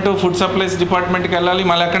డిపార్ట్మెంట్, ఫుడ్ సప్లైస్ డిపార్ట్మెంట్కి వెళ్ళాలి,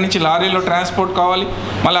 మళ్ళీ అక్కడి నుంచి లారీలో ట్రాన్స్పోర్ట్ కావాలి,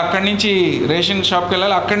 మళ్ళీ అక్కడి నుంచి రేషన్ షాప్కి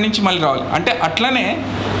వెళ్ళాలి, అక్కడి నుంచి మళ్ళీ రావాలి. అంటే అట్లనే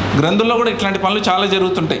గ్రంథుల్లో కూడా ఇట్లాంటి పనులు చాలా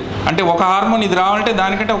జరుగుతుంటాయి. అంటే ఒక హార్మోన్ ఇది రావాలంటే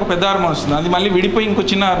దానికంటే ఒక పెద్ద హార్మోన్ వస్తుంది, అది మళ్ళీ విడిపోయి ఇంకో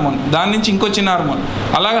చిన్న హార్మోన్, దాని నుంచి ఇంకో చిన్న హార్మోన్,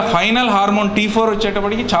 అలాగే ఫైనల్ హార్మోన్ T4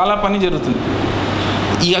 వచ్చేటప్పటికి చాలా పని జరుగుతుంది.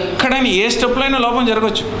 ఎక్కడైనా ఏ స్టెప్లో అయినా లోపం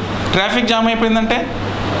జరగవచ్చు. ట్రాఫిక్ జామ్ అయిపోయిందంటే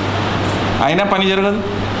అయినా పని జరగదు.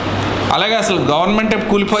 అలాగే అసలు గవర్నమెంట్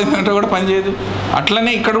కూలిపోయిందంటే కూడా పని చేయదు.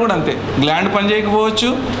 అట్లనే ఇక్కడ కూడా అంతే, గ్లాండ్ పని చేయకపోవచ్చు,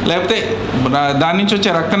 లేకపోతే దాని నుంచి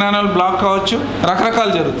వచ్చే రక్తనాళాలు బ్లాక్ కావచ్చు,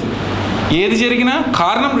 రకరకాలు జరుగుతుంది. ఏది జరిగినా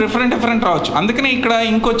కారణం డిఫరెంట్ రావచ్చు. అందుకనే ఇక్కడ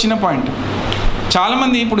ఇంకో చిన్న పాయింట్,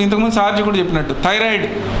 చాలామంది ఇప్పుడు ఇంతకుముందు సార్జీ కూడా చెప్పినట్టు థైరాయిడ్,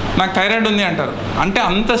 నాకు థైరాయిడ్ ఉంది అంటారు. అంటే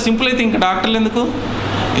అంత సింపుల్ అయితే ఇంకా డాక్టర్లు ఎందుకు?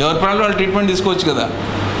 ఎవరి ప్రాబ్లం వాళ్ళు ట్రీట్మెంట్ తీసుకోవచ్చు కదా.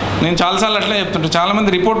 నేను చాలాసార్లు అట్లా చెప్తుంటాను. చాలామంది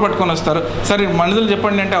రిపోర్ట్ పట్టుకొని వస్తారు, సరే మందులు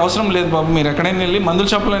చెప్పండి అంటే అవసరం లేదు బాబు, మీరు ఎక్కడైనా వెళ్ళి మందుల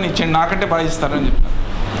షాపులని ఇచ్చేయండి, నాకంటే బాగా ఇస్తారని చెప్తాను.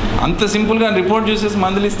 అంత సింపుల్గా రిపోర్ట్ చూసేసి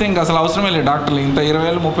మందులు ఇస్తే ఇంకా అసలు అవసరమే లేదు డాక్టర్లు. ఇంత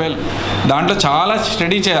 20,000-30,000 దాంట్లో చాలా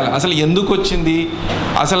స్టడీ చేయాలి. అసలు ఎందుకు వచ్చింది,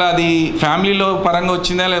 అసలు అది ఫ్యామిలీలో పరంగా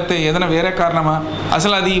వచ్చిందా, లేకపోతే ఏదైనా వేరే కారణమా,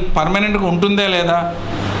 అసలు అది పర్మనెంట్గా ఉంటుందా లేదా,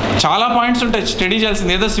 చాలా పాయింట్స్ ఉంటాయి స్టడీ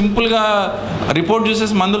చేయాల్సింది. ఏదో సింపుల్గా రిపోర్ట్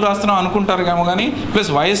చూసేసి మందులు రాస్తున్నాం అనుకుంటారు ఏమో కానీ, ప్లస్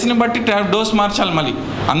వయసుని బట్టి డోస్ మార్చాలి. మళ్ళీ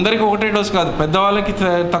అందరికీ ఒకటే డోస్ కాదు, పెద్దవాళ్ళకి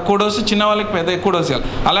తక్కువ డోసు, చిన్న వాళ్ళకి ఎక్కువ డోసు ఇవ్వాలి.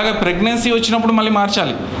 అలాగే ప్రెగ్నెన్సీ వచ్చినప్పుడు మళ్ళీ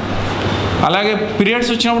మార్చాలి, అలాగే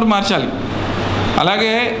పీరియడ్స్ వచ్చినప్పుడు మార్చాలి,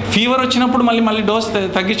 అలాగే ఫీవర్ వచ్చినప్పుడు మళ్ళీ డోస్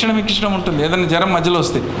తగ్గించడం ఎక్కించడం ఉంటుంది, ఏదైనా జ్వరం మధ్యలో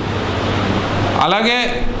వస్తే. అలాగే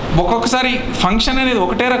ఒక్కొక్కసారి ఫంక్షన్ అనేది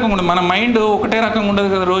ఒకటే రకంగా ఉండదు, మన మైండ్ ఒకటే రకంగా ఉండదు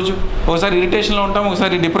కదా. రోజు ఒకసారి ఇరిటేషన్లో ఉంటాం,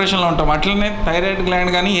 ఒకసారి డిప్రెషన్లో ఉంటాం. అట్లనే థైరాయిడ్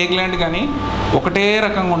గ్లాండ్ కానీ ఏ గ్లాండ్ కానీ ఒకటే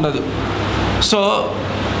రకంగా ఉండదు. సో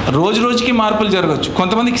రోజుకి మార్పులు జరగచ్చు.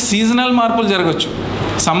 కొంతమందికి సీజనల్ మార్పులు జరగచ్చు,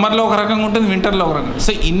 సమ్మర్లో ఒక రకంగా ఉంటుంది, వింటర్లో ఒక రకంగా.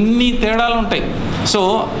 సో ఇన్ని తేడాలు ఉంటాయి. సో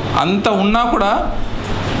అంత ఉన్నా కూడా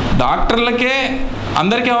డాక్టర్లకే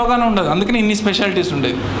అందరికీ అవగాహన ఉండదు, అందుకని ఇన్ని స్పెషాలిటీస్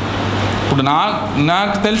ఉండేది. ఇప్పుడు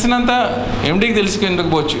నాకు తెలిసినంత ఎండీకి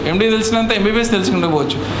తెలుసుకుండకపోవచ్చు, ఎండీకి తెలిసినంత MBBS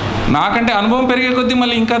తెలుసుకుండకపోవచ్చు. నాకంటే అనుభవం పెరిగే కొద్దీ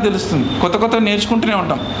మళ్ళీ ఇంకా తెలుస్తుంది, కొత్త నేర్చుకుంటూనే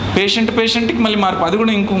ఉంటాం. పేషెంట్కి మళ్ళీ మార్పు, అది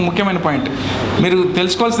కూడా ఇంకో ముఖ్యమైన పాయింట్ మీరు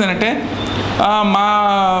తెలుసుకోవాల్సింది ఏంటంటే,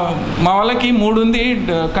 మా వాళ్ళకి 3 ఉంది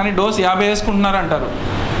కానీ డోస్ 50 వేసుకుంటున్నారు అంటారు.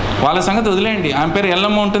 వాళ్ళ సంగతి వదిలేయండి. ఆమె పేరు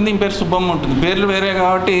ఎల్లమ్మ ఉంటుంది, ఈ పేరు సుబ్బమ్మ ఉంటుంది, పేర్లు వేరే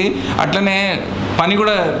కాబట్టి అట్లనే పని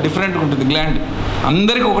కూడా డిఫరెంట్గా ఉంటుంది. గ్లాండ్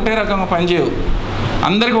అందరికీ ఒకటే రకంగా పనిచేయవు.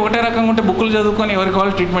 అందరికీ ఒకటే రకంగా ఉంటే బుక్కులు చదువుకొని ఎవరికి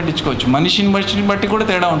వాళ్ళు ట్రీట్మెంట్ ఇచ్చుకోవచ్చు. మనిషిని బట్టి కూడా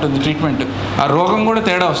తేడా ఉంటుంది ట్రీట్మెంట్, ఆ రోగం కూడా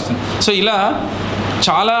తేడా వస్తుంది. సో ఇలా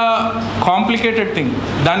చాలా కాంప్లికేటెడ్ థింగ్,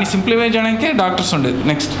 దాన్ని సింప్లిఫై చేయడానికే డాక్టర్స్ ఉండేది.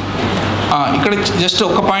 నెక్స్ట్ ఇక్కడ జస్ట్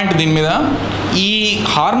ఒక పాయింట్ దీని మీద, ఈ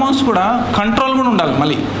హార్మోన్స్ కూడా కంట్రోల్ కూడా ఉండాలి.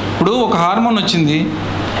 మళ్ళీ ఇప్పుడు ఒక హార్మోన్ వచ్చింది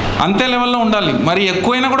అంతే లెవెల్లో ఉండాలి, మరి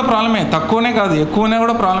ఎక్కువైనా కూడా ప్రాబ్లమే, తక్కువనే కాదు ఎక్కువైనా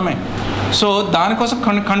కూడా ప్రాబ్లమే. సో దానికోసం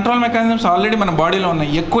కంట్రోల్ మెకానిజమ్స్ ఆల్రెడీ మన బాడీలో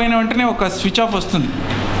ఉన్నాయి. ఎక్కువైన వెంటనే ఒక స్విచ్ ఆఫ్ వస్తుంది.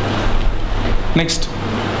 నెక్స్ట్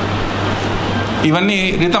ఇవన్నీ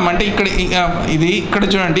రితం అంటే ఇక్కడ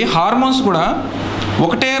చూడండి, హార్మోన్స్ కూడా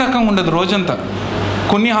ఒకటే రకంగా ఉండదు రోజంతా.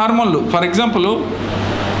 కొన్ని హార్మోన్లు ఫర్ ఎగ్జాంపుల్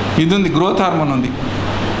ఇది ఉంది, గ్రోత్ హార్మోన్ ఉంది,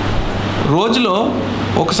 రోజులో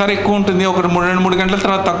ఒకసారి ఎక్కువ ఉంటుంది, ఒక 2-3 గంటల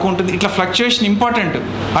తర్వాత తక్కువ ఉంటుంది. ఇట్లా ఫ్లక్చుయేషన్ ఇంపార్టెంట్.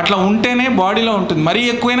 అట్లా ఉంటేనే బాడీలో ఉంటుంది. మరీ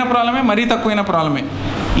ఎక్కువైన ప్రాబ్లమే, మరీ తక్కువైన ప్రాబ్లమే.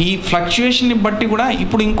 ఈ ఫ్లక్చుయేషన్ని బట్టి కూడా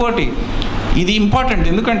ఇప్పుడు ఇంకోటి ఇది ఇంపార్టెంట్.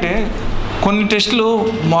 ఎందుకంటే కొన్ని టెస్టులు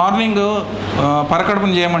మార్నింగ్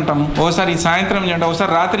పరకడుపుని చేయమంటాము, ఒకసారి సాయంత్రం చేయండి,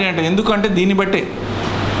 ఒకసారి రాత్రి చేయండి. ఎందుకంటే దీన్ని బట్టే,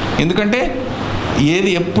 ఎందుకంటే ఏది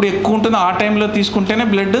ఎప్పుడు ఎక్కువ ఉంటుందో ఆ టైంలో తీసుకుంటేనే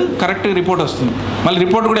బ్లడ్ కరెక్ట్ రిపోర్ట్ వస్తుంది. మళ్ళీ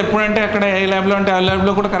రిపోర్ట్ కూడా ఎప్పుడంటే అక్కడ ఏ ల్యాబ్లో అంటే ఆ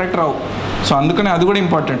ల్యాబ్లో కూడా కరెక్ట్ రావు. సో అందుకని అది కూడా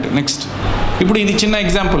ఇంపార్టెంట్. నెక్స్ట్ ఇప్పుడు ఇది చిన్న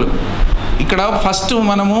ఎగ్జాంపుల్. ఇక్కడ ఫస్ట్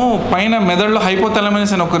మనము పైన మెదడులో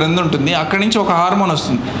హైపోథాలమస్ అని ఒక గ్రంథి ఉంటుంది, అక్కడి నుంచి ఒక హార్మోన్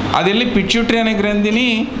వస్తుంది, అది వెళ్ళి పిట్యూటరీ అనే గ్రంథిని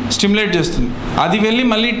స్టిమ్యులేట్ చేస్తుంది, అది వెళ్ళి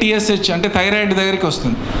మళ్ళీ TSH అంటే థైరాయిడ్ దగ్గరికి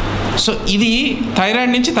వస్తుంది. సో ఇది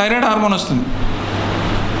థైరాయిడ్ నుంచి థైరాయిడ్ హార్మోన్ వస్తుంది.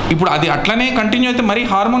 ఇప్పుడు అది అట్లనే కంటిన్యూ అయితే మరీ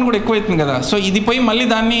హార్మోన్ కూడా ఎక్కువైతుంది కదా. సో ఇది పోయి మళ్ళీ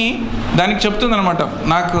దానికి చెప్తుంది అనమాట,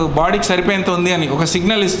 నాకు బాడీకి సరిపోయేంత ఉంది అని ఒక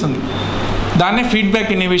సిగ్నల్ ఇస్తుంది. దాన్నే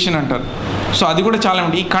ఫీడ్బ్యాక్ ఇన్హిబిషన్ అంటారు. సో అది కూడా చాలా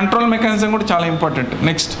ఈ కంట్రోల్ మెకానిజం కూడా చాలా ఇంపార్టెంట్.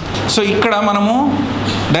 నెక్స్ట్ సో ఇక్కడ మనము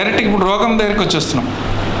డైరెక్ట్గా ఇప్పుడు రోగం దగ్గరికి వచ్చేస్తున్నాం.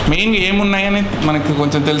 మెయిన్గా ఏమున్నాయని మనకి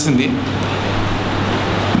కొంచెం తెలిసింది.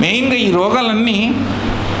 మెయిన్గా ఈ రోగాలన్నీ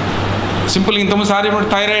సింపుల్గా ఇంతకుముందుసారి ఇప్పుడు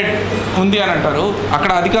థైరాయిడ్ ఉంది అని అంటారు,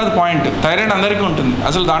 అక్కడ అది కాదు పాయింట్. థైరాయిడ్ అందరికీ ఉంటుంది,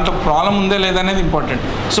 అసలు దాంట్లో ప్రాబ్లం ఉందా లేదా అనేది ఇంపార్టెంట్.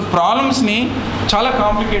 సో ప్రాబ్లమ్స్ని చాలా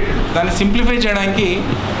కాంప్లికేటెడ్, దాన్ని సింప్లిఫై చేయడానికి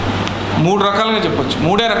 3 రకాలుగా చెప్పొచ్చు.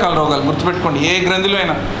 3 రకాల రోగాలు గుర్తుపెట్టుకోండి, ఏ గ్రంథిలో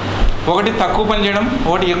అయినా. ఒకటి తక్కువ పని చేయడం,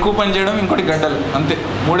 ఒకటి ఎక్కువ పని చేయడం, ఇంకోటి గడ్డలు, అంతే.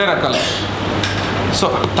 3 రకాలు. సో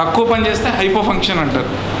తక్కువ పని చేస్తే హైపో ఫంక్షన్ అంటారు,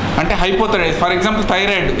 అంటే హైపోథైరాయిడ్. ఫర్ ఎగ్జాంపుల్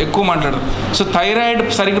థైరాయిడ్ ఎక్కువ మాట్లాడరు. సో థైరాయిడ్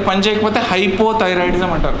సరిగ్గా పని చేయకపోతే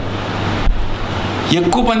హైపోథైరాయిడిజం అంటారు.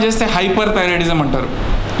 ఎక్కువ పని చేస్తే హైపర్ థైరాయిడిజం అంటారు.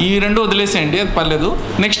 ఈ 2 వదిలేసేయండి, అది పర్లేదు.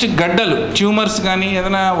 నెక్స్ట్ గడ్డలు, ట్యూమర్స్ కానీ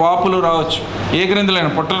ఏదైనా వాపులు రావచ్చు, ఏ గ్రంథులు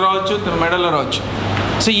అయినా, పొట్టలు రావచ్చు, మెడలో రావచ్చు.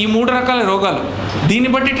 సో ఈ 3 రకాల రోగాలు,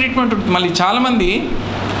 దీన్ని బట్టి ట్రీట్మెంట్ ఉంటుంది. మళ్ళీ చాలామంది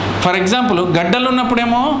ఫర్ ఎగ్జాంపుల్ గడ్డలు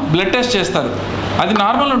ఉన్నప్పుడేమో బ్లడ్ టెస్ట్ చేస్తారు, అది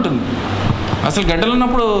నార్మల్ ఉంటుంది. అసలు గడ్డలు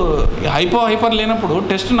ఉన్నప్పుడు హైపర్ లేనప్పుడు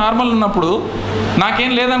టెస్ట్ నార్మల్ ఉన్నప్పుడు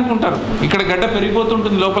నాకేం లేదనుకుంటారు. ఇక్కడ గడ్డ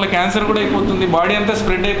పెరిగిపోతుంటుంది, లోపల క్యాన్సర్ కూడా అయిపోతుంది, బాడీ అంతా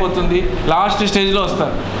స్ప్రెడ్ అయిపోతుంది, లాస్ట్ స్టేజ్లో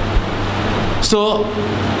వస్తారు. సో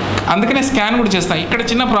అందుకనే స్కాన్ కూడా చేస్తాం. ఇక్కడ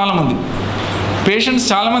చిన్న ప్రాబ్లం ఉంది. పేషెంట్స్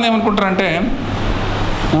చాలామంది ఏమనుకుంటారంటే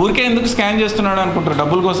ఊరికే ఎందుకు స్కాన్ చేస్తున్నాడు అనుకుంటారు,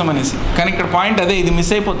 డబ్బుల కోసం అనేసి. కానీ ఇక్కడ పాయింట్ అదే, ఇది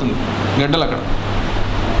మిస్ అయిపోతుంది. గడ్డలు అక్కడ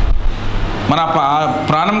మన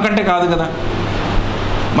ప్రాణం కంటే కాదు కదా,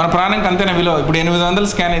 మన ప్రాణంకి అంతేనా విలువ. ఇప్పుడు 800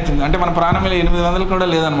 స్కాన్ అవుతుంది అంటే మన ప్రాణం విలువ 800 కూడా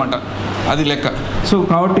లేదనమాట, అది లెక్క. సో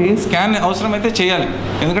కాబట్టి స్కాన్ అవసరమైతే చేయాలి,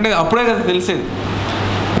 ఎందుకంటే అప్పుడే కదా తెలిసేది.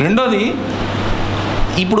 రెండోది,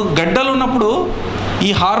 ఇప్పుడు గడ్డలు ఉన్నప్పుడు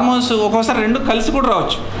ఈ హార్మోన్స్ ఒక్కోసారి 2 కలిసి కూడా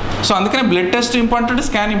రావచ్చు. సో అందుకనే blood test important,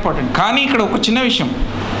 scan important. కానీ ఇక్కడ ఒక చిన్న విషయం,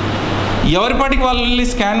 ఎవరిపాటికి వాళ్ళు వెళ్ళి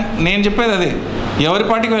స్కాన్, నేను చెప్పేది అదే,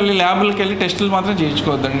 ఎవరిపాటికి వెళ్ళి ల్యాబ్లకు వెళ్ళి టెస్టులు మాత్రం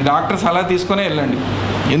చేయించుకోవద్దండి. డాక్టర్ సలహా తీసుకునే వెళ్ళండి.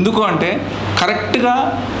 ఎందుకు అంటే కరెక్ట్గా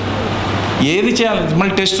ఏది చేయాలి.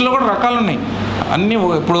 మళ్ళీ టెస్టులో కూడా రకాలు ఉన్నాయి అన్నీ.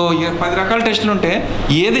 ఇప్పుడు 10 రకాల టెస్టులు ఉంటే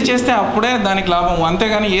ఏది చేస్తే అప్పుడే దానికి లాభం,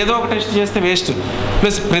 అంతేగాని ఏదో ఒక టెస్ట్ చేస్తే వేస్ట్.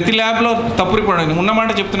 ప్లస్ ప్రతి ల్యాబ్లో తప్పు రిపోర్ట్ ఉంది,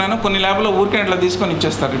 ఉన్నమాట చెప్తున్నాను. కొన్ని ల్యాబ్లో ఊరికే అట్లా తీసుకొని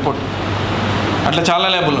ఇచ్చేస్తారు రిపోర్ట్, అట్లా చాలా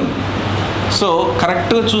ల్యాబులు ఉంది. సో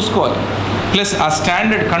కరెక్ట్గా చూసుకోవాలి. ప్లస్ ఆ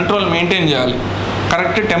స్టాండర్డ్ కంట్రోల్ మెయింటైన్ చేయాలి,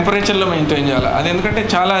 కరెక్ట్ టెంపరేచర్లో మెయింటైన్ చేయాలి. అది ఎందుకంటే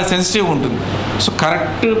చాలా సెన్సిటివ్గా ఉంటుంది. సో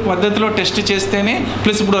కరెక్ట్ పద్ధతిలో టెస్ట్ చేస్తేనే,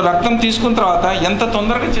 ప్లస్ ఇప్పుడు రక్తం తీసుకున్న తర్వాత ఎంత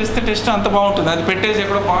తొందరగా చేస్తే టెస్ట్ అంత బాగుంటుంది. అది పెట్టేసి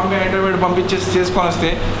ఎక్కడో బాంబే హైదరాబాద్ పంపించేసి చేసుకొని వస్తే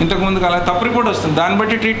ఇంతకుముందుకు అలా తప్పు రిపోర్ట్ వస్తుంది. దాన్ని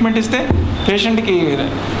బట్టి ట్రీట్మెంట్ ఇస్తే పేషెంట్కి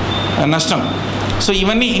నష్టం. సో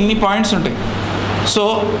ఇవన్నీ ఇన్ని పాయింట్స్ ఉంటాయి. So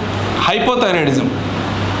hypothyroidism.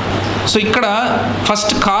 సో ఇక్కడ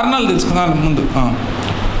ఫస్ట్ కారణాలు తెలుసుకుందాం ముందు.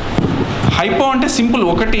 హైపో అంటే సింపుల్,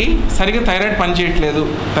 ఒకటి సరిగ్గా థైరాయిడ్ పనిచేయట్లేదు,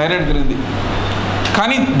 థైరాయిడ్ గ్రంథి.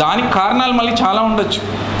 కానీ దానికి కారణాలు మళ్ళీ చాలా ఉండొచ్చు.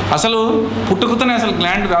 అసలు పుట్టుకతోనే అసలు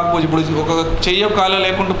గ్లాండ్ రాకపోవచ్చు. ఇప్పుడు ఒక చెయ్యో కాలో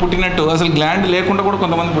లేకుండా పుట్టినట్టు అసలు గ్లాండ్ లేకుండా కూడా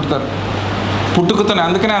కొంతమంది పుడతారు పుట్టుకతోనే.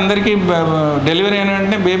 అందుకనే అందరికీ డెలివరీ అయిన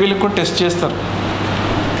వెంటనే బేబీలకు కూడా టెస్ట్ చేస్తారు,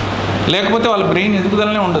 లేకపోతే వాళ్ళ బ్రెయిన్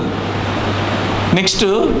ఎదుగుదలనే ఉండదు. నెక్స్ట్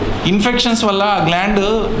ఇన్ఫెక్షన్స్ వల్ల ఆ గ్లాండ్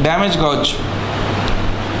డ్యామేజ్ కావచ్చు.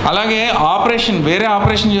 అలాగే ఆపరేషన్, వేరే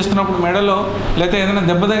ఆపరేషన్ చేస్తున్నప్పుడు మెడలో లేకపోతే ఏదైనా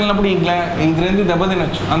దెబ్బ తగిలినప్పుడు ఈ గ్రంథి దెబ్బ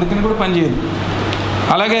తినచ్చు, అందుకని కూడా పనిచేయదు.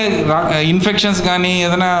 అలాగే ఇన్ఫెక్షన్స్ కానీ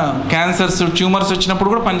ఏదైనా క్యాన్సర్స్ ట్యూమర్స్ వచ్చినప్పుడు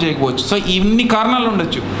కూడా పని చేయకపోవచ్చు. సో ఇన్ని కారణాలు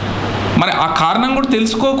ఉండొచ్చు. మరి ఆ కారణం కూడా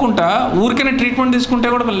తెలుసుకోకుండా ఊరికైనా ట్రీట్మెంట్ తీసుకుంటే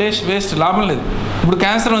కూడా వేస్ట్, లాభం లేదు. ఇప్పుడు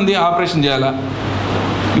క్యాన్సర్ ఉంది, ఆపరేషన్ చేయాలా?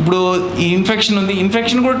 ఇప్పుడు ఈ ఇన్ఫెక్షన్ ఉంది,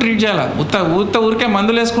 ఇన్ఫెక్షన్ కూడా ట్రీట్ చేయాలా? ఊరికే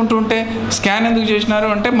మందులు వేసుకుంటూ ఉంటే స్కాన్ ఎందుకు చేసినారు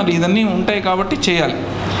అంటే మరి ఇదన్నీ ఉంటాయి కాబట్టి చేయాలి.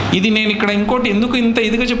 ఇది నేను ఇక్కడ ఇంకోటి ఎందుకు ఇంత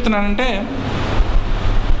ఇదిగా చెప్తున్నానంటే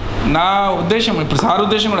నా ఉద్దేశం, ఇప్పుడు సార్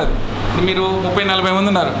ఉద్దేశం కూడా అది. ఇప్పుడు మీరు 30-40 మంది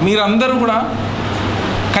ఉన్నారు, మీరు అందరూ కూడా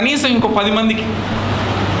కనీసం ఇంకో 10 మందికి,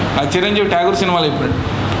 చిరంజీవి ఠాగూర్ సినిమాలో ఇప్పుడు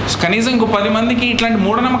కనీసం ఇంకో 10 మందికి ఇట్లాంటి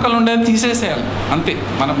మూఢనమ్మకాలు ఉండేది తీసేసేయాలి అంతే.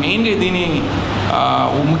 మన మెయిన్గా దీని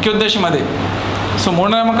ముఖ్య ఉద్దేశం అదే. సో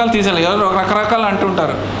మూఢనమ్మకాలు తీసేయాలి. ఎవరు రకరకాలు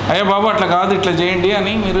అంటుంటారు, అయ్యో బాబు అట్లా కాదు ఇట్లా చేయండి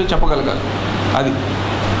అని మీరు చెప్పగలగాలి అది.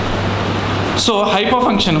 సో హైపర్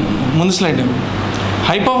ఫంక్షన్ ముందు స్లైడ్.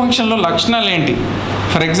 హైపర్ ఫంక్షన్లో లక్షణాలు ఏంటి?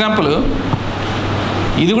 ఫర్ ఎగ్జాంపుల్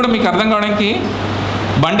ఇది కూడా మీకు అర్థం కావడానికి,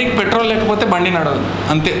 బండికి పెట్రోల్ లేకపోతే బండి నడవదు,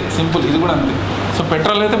 అంతే సింపుల్. ఇది కూడా అంతే. సో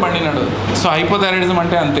పెట్రోల్ అయితే బండి నడవదు. సో హైపోథైరాయిడిజం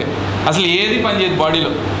అంటే అంతే, అసలు ఏది పనిచేయదు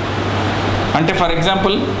బాడీలో. అంటే ఫర్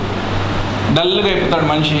ఎగ్జాంపుల్ డల్గా అయిపోతాడు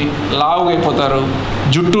మనిషి, లావుగా అయిపోతారు,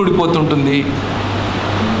 జుట్టు ఊడిపోతుంటుంది.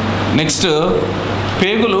 నెక్స్ట్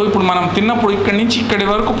పేగులు, ఇప్పుడు మనం తిన్నప్పుడు ఇక్కడి నుంచి ఇక్కడి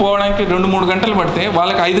వరకు పోవడానికి 2-3 గంటలు పడితే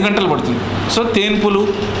వాళ్ళకి 5 గంటలు పడుతుంది. సో తేన్పులు,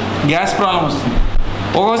 గ్యాస్ ప్రాబ్లం వస్తుంది.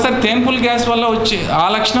 ఒక్కొక్కసారి తేన్పులు గ్యాస్ వల్ల వచ్చి ఆ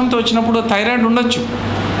లక్షణంతో వచ్చినప్పుడు థైరాయిడ్ ఉండొచ్చు.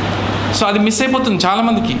 సో అది మిస్ అయిపోతుంది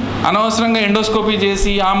చాలామందికి. అనవసరంగా ఎండోస్కోపీ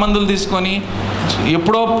చేసి ఆ మందులు తీసుకొని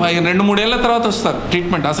ఎప్పుడో 2-3 ఏళ్ళ తర్వాత వస్తారు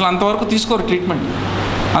ట్రీట్మెంట్. అసలు అంతవరకు తీసుకోరు ట్రీట్మెంట్,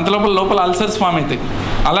 అంత లోపల అల్సర్స్ ఫామ్ అవుతాయి.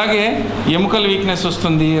 అలాగే ఎముకల వీక్నెస్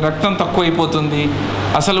వస్తుంది, రక్తం తక్కువ అయిపోతుంది,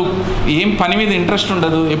 అసలు ఏం పని మీద ఇంట్రెస్ట్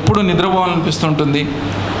ఉండదు, ఎప్పుడు నిద్రపోవాలనిపిస్తుంటుంది.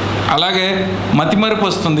 అలాగే మతిమరుపు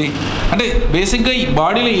వస్తుంది. అంటే బేసిక్గా ఈ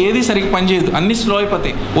బాడీలో ఏది సరిగ్గా పనిచేయదు, అన్నీ స్లో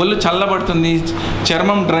అయిపోతాయి. ఒళ్ళు చల్లబడుతుంది,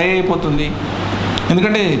 చర్మం డ్రై అయిపోతుంది.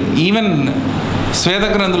 ఎందుకంటే ఈవెన్ స్వేద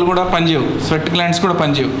గ్రంథులు కూడా పనిచేయవు, స్వెట్ గ్లాండ్స్ కూడా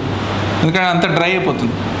పనిచేయవు, ఎందుకంటే అంత డ్రై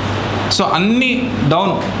అయిపోతుంది. సో అన్నీ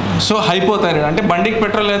డౌన్. సో హైపోథైరాయిడ్ అంటే బండికి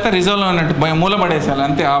పెట్రోల్ అయితే రిజర్వ్లో ఉన్నట్టు మూలపడేసేయాలి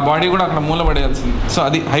అంతే, ఆ బాడీ కూడా అక్కడ మూలపడేయాల్సింది. సో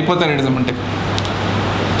అది హైపోథైరాయిడిజం అంటే.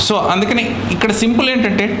 సో అందుకని ఇక్కడ సింపుల్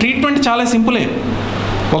ఏంటంటే ట్రీట్మెంట్ చాలా సింపులే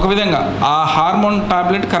ఒక విధంగా, ఆ హార్మోన్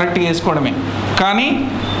టాబ్లెట్ కరెక్ట్గా వేసుకోవడమే. కానీ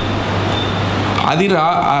అది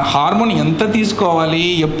హార్మోన్ ఎంత తీసుకోవాలి,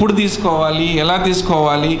 ఎప్పుడు తీసుకోవాలి, ఎలా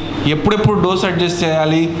తీసుకోవాలి, ఎప్పుడెప్పుడు డోస్ అడ్జస్ట్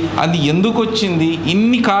చేయాలి, అది ఎందుకు వచ్చింది,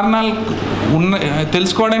 ఇన్ని కారణాలు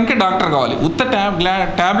తెలుసుకోవడానికి డాక్టర్ కావాలి. ఉత్త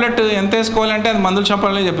ట్యాబ్లెట్ ఎంత వేసుకోవాలంటే అది మందులు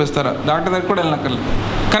చెప్పాలని చెప్పేస్తారు, డాక్టర్ దగ్గర కూడా వెళ్ళనక్కర్లేదు.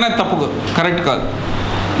 కానీ అది తప్పు, కరెక్ట్ కాదు.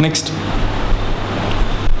 నెక్స్ట్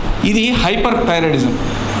ఇది హైపర్ థైరాయిడిజం.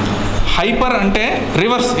 హైపర్ అంటే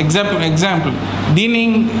రివర్స్. ఎగ్జాంపుల్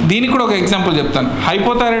దీనికి కూడా ఒక ఎగ్జాంపుల్ చెప్తాను.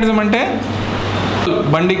 హైపోథైరాయిడిజం అంటే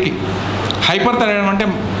బండికి, హైపర్ థైరాయిడిజం అంటే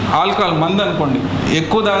ఆల్కహాల్ మందు అనుకోండి,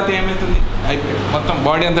 ఎక్కువ తాగితే ఏమవుతుంది, మొత్తం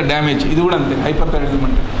బాడీ అంతా డ్యామేజ్. ఇది కూడా అంతే హైపర్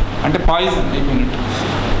థైరాయిడిజం అంటే పాయిజన్ అయిపోయినట్టు.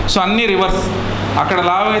 సో అన్నీ రివర్స్. అక్కడ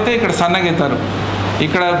లావ్ అయితే ఇక్కడ సన్నగవుతారు,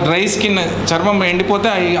 ఇక్కడ డ్రై స్కిన్, చర్మం ఎండిపోతే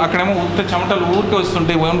అక్కడేమో ఉత్త చెమటలు ఊరికే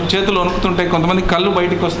వస్తుంటాయి, చేతులు వణుకుతుంటాయి, కొంతమంది కళ్ళు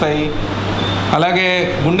బయటికి వస్తాయి. అలాగే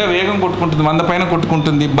గుండె వేగం కొట్టుకుంటుంది, 100 పైన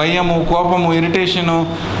కొట్టుకుంటుంది, భయము, కోపము, ఇరిటేషను,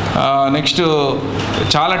 నెక్స్ట్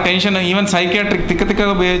చాలా టెన్షన్, ఈవెన్ సైకియాట్రిక్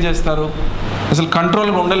తిక్కగా బిహేవ్ చేస్తారు, అసలు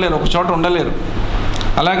కంట్రోల్గా ఉండలేరు, ఒక చోట ఉండలేరు.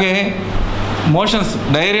 అలాగే మోషన్స్,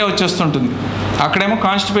 డయేరియా వచ్చేస్తుంటుంది. అక్కడేమో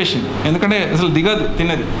కాన్స్టిపేషన్, ఎందుకంటే అసలు దిగదు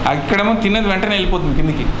తిన్నది, అక్కడేమో తిన్నది వెంటనే వెళ్ళిపోతుంది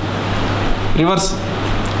కిందికి, రివర్స్.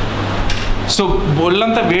 సో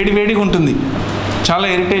ఒళ్ళంతా వేడిగా ఉంటుంది, చాలా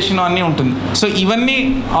ఇరిటేషన్ అన్నీ ఉంటుంది. సో ఇవన్నీ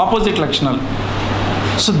ఆపోజిట్ లక్షణాలు.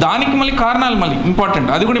 సో దానికి మళ్ళీ కారణాలు మళ్ళీ ఇంపార్టెంట్,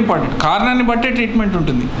 అది కూడా ఇంపార్టెంట్. కారణాన్ని బట్టే ట్రీట్మెంట్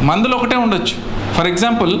ఉంటుంది. మందులు ఒకటే ఉండొచ్చు. ఫర్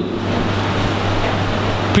ఎగ్జాంపుల్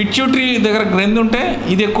పిట్యూటరీ దగ్గర గ్రంథి ఉంటే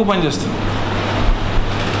ఇది ఎక్కువ పనిచేస్తుంది.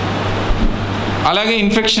 అలాగే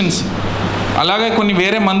ఇన్ఫెక్షన్స్, అలాగే కొన్ని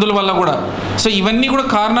వేరే మందుల వల్ల కూడా. సో ఇవన్నీ కూడా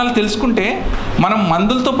కారణాలు తెలుసుకుంటే మనం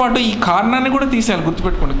మందులతో పాటు ఈ కారణాన్ని కూడా తీసేయాలి.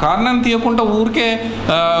 గుర్తుపెట్టుకోండి, కారణాన్ని తీయకుండా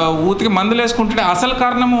ఊరికే మందులు వేసుకుంటుంటే అసలు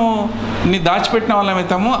కారణముని దాచిపెట్టిన వాళ్ళం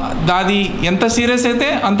అవుతాము. అది ఎంత సీరియస్ అయితే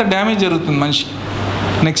అంత డ్యామేజ్ జరుగుతుంది మనిషికి.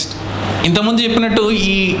 నెక్స్ట్ ఇంతకుముందు చెప్పినట్టు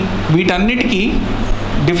వీటన్నిటికీ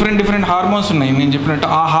డిఫరెంట్ హార్మోన్స్ ఉన్నాయి. నేను చెప్పినట్టు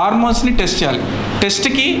ఆ హార్మోన్స్ని టెస్ట్ చేయాలి.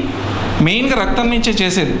 టెస్ట్కి మెయిన్గా రక్తం నుంచే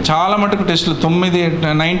చేసేది చాలా మటుకు టెస్టులు,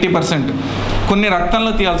 90% కొన్ని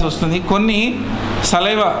రక్తంలో తీయాల్సి వస్తుంది, కొన్ని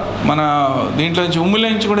సలైవా మన దీంట్లో నుంచి ఉమ్ముల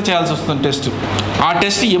నుంచి కూడా చేయాల్సి వస్తుంది టెస్ట్. ఆ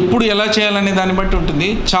టెస్ట్ ఎప్పుడు ఎలా చేయాలనే దాన్ని బట్టి ఉంటుంది.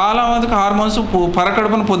 చాలా మందికి హార్మోన్స్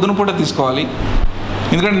పరకడుపున పొద్దున పూట తీసుకోవాలి,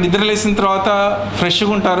 ఎందుకంటే నిద్ర లేచిన తర్వాత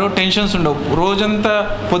ఫ్రెష్గా ఉంటారు, టెన్షన్స్ ఉండవు. రోజంతా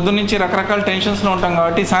పొద్దున్న నుంచి రకరకాల టెన్షన్స్లో ఉంటాం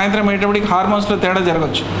కాబట్టి సాయంత్రం అయ్యేటప్పటికి హార్మోన్స్లో తేడా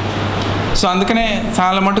జరగచ్చు. సో అందుకనే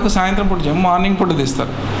చాలా మటుకు సాయంత్రం పూట మార్నింగ్ పూట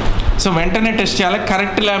తీస్తారు. సో వెంటనే టెస్ట్ చేయాలి,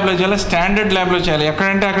 కరెక్ట్ ల్యాబ్లో చేయాలి, స్టాండర్డ్ ల్యాబ్లో చేయాలి.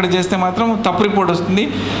 ఎక్కడంటే అక్కడ చేస్తే మాత్రం తప్పు రిపోర్ట్ వస్తుంది.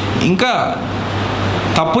 ఇంకా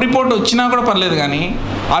తప్పు రిపోర్ట్ వచ్చినా కూడా పర్లేదు, కానీ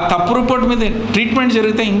ఆ తప్పు రిపోర్ట్ మీద ట్రీట్మెంట్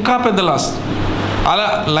జరిగితే ఇంకా పెద్ద లాస్. అలా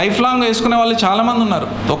లైఫ్ లాంగ్ వేసుకునే వాళ్ళు చాలామంది ఉన్నారు,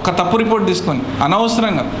 ఒక్క తప్పు రిపోర్ట్ తీసుకొని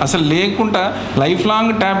అనవసరంగా, అసలు లేకుండా లైఫ్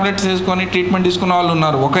లాంగ్ ట్యాబ్లెట్స్ వేసుకొని ట్రీట్మెంట్ తీసుకునే వాళ్ళు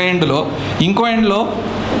ఉన్నారు ఒక ఎండ్లో. ఇంకో ఎండ్లో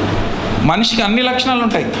మనిషికి అన్ని లక్షణాలు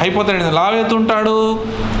ఉంటాయి, హైపోథైరాయిడ్, లావెత్తుంటాడు,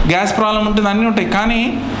 గ్యాస్ ప్రాబ్లం ఉంటుంది, అన్నీ ఉంటాయి, కానీ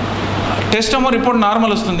టెస్ట్ ఏమో రిపోర్ట్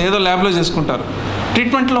నార్మల్ వస్తుంది, ఏదో ల్యాబ్లో చేసుకుంటారు,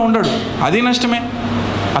 ట్రీట్మెంట్లో ఉండడు. అది నష్టమే.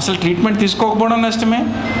 అసలు ట్రీట్మెంట్ తీసుకోకపోవడం నష్టమే,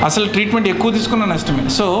 అసలు ట్రీట్మెంట్ ఎక్కువ తీసుకున్న నష్టమే.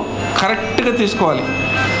 సో కరెక్ట్గా తీసుకోవాలి.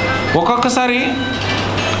 ఒక్కొక్కసారి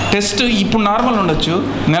టెస్ట్ ఇప్పుడు నార్మల్ ఉండొచ్చు,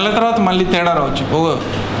 నెల తర్వాత మళ్ళీ తేడా రావచ్చు.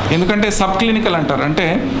 ఎందుకంటే సబ్ క్లినికల్ అంటారు, అంటే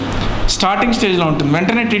స్టార్టింగ్ స్టేజ్లో ఉంటుంది,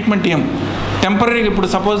 వెంటనే ట్రీట్మెంట్ ఇవ్వం. టెంపరీగా ఇప్పుడు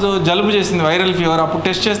సపోజ్ జలుబు చేసింది, వైరల్ ఫీవర్, అప్పుడు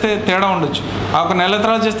టెస్ట్ చేస్తే తేడా ఉండొచ్చు, ఒక నెల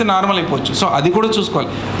తర్వాత చేస్తే నార్మల్ అయిపోవచ్చు. సో అది కూడా చూసుకోవాలి.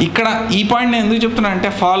 ఇక్కడ ఈ పాయింట్ నేను ఎందుకు చెప్తున్నా అంటే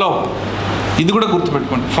ఫాలో అప్, ఇది కూడా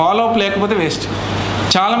గుర్తుపెట్టుకోండి. ఫాలో అప్ లేకపోతే వేస్ట్.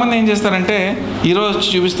 చాలామంది ఏం చేస్తారంటే ఈరోజు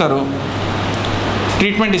చూపిస్తారు,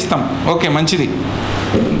 ట్రీట్మెంట్ ఇస్తాం, ఓకే మంచిది,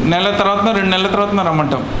 నెల తర్వాత 2 నెలల తర్వాత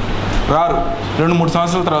రమ్మంటాం, రారు, 2-3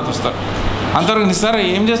 సంవత్సరాల తర్వాత వస్తారు. అంతవరకు సార్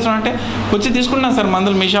ఏం చేస్తున్నాం అంటే వచ్చి తీసుకుంటున్నాను సార్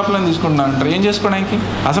మందులు మీ షాప్లో తీసుకుంటున్నాను అంటారు. ఏం చేసుకోవడానికి?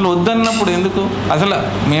 అసలు వద్దన్నప్పుడు ఎందుకు? అసలు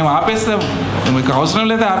మేము ఆపేస్తాం, మీకు అవసరం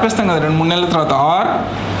లేదా ఆపేస్తాం కదా 2-3 నెలల తర్వాత. ఆర్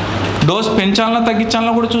డోస్ పెంచాలన్నా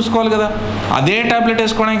తగ్గించాలన్నా కూడా చూసుకోవాలి కదా. అదే ట్యాబ్లెట్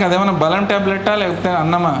వేసుకోవడానికి అదేమన్నా బలం ట్యాబ్లెటా లేకపోతే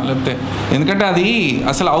అన్నమా లేకపోతే, ఎందుకంటే అది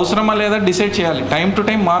అసలు అవసరమా లేదా డిసైడ్ చేయాలి, టైం టు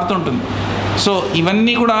టైం మారుతుంటుంది. సో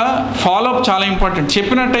ఇవన్నీ కూడా ఫాలోఅప్ చాలా ఇంపార్టెంట్.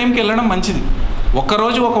 చెప్పిన టైంకి వెళ్ళడం మంచిది.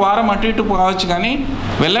 ఒక్కరోజు ఒక వారం అటు ఇటు కావచ్చు, కానీ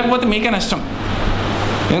వెళ్ళకపోతే మీకే నష్టం,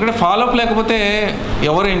 ఎందుకంటే ఫాలోఅప్ లేకపోతే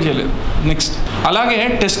ఎవరు ఏం చేయలేదు. నెక్స్ట్ అలాగే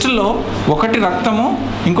టెస్టుల్లో ఒకటి రక్తము,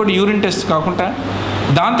 ఇంకోటి యూరిన్ టెస్ట్ కాకుండా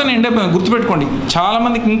దాంతో ఎండే గుర్తుపెట్టుకోండి.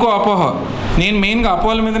 చాలామందికి ఇంకో అపోహ, నేను మెయిన్గా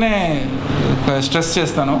అపోహల మీదనే స్ట్రెస్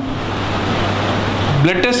చేస్తాను.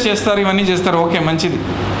 బ్లడ్ టెస్ట్ చేస్తారు, ఇవన్నీ చేస్తారు, ఓకే మంచిది.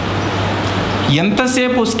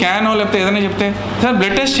 ఎంతసేపు స్కానో లేకపోతే ఏదైనా చెప్తే సార్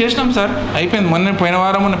బ్లడ్ టెస్ట్ చేసినాం సార్ అయిపోయింది, పోయిన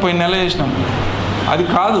వారం పోయిన నెల చేసినాం. అది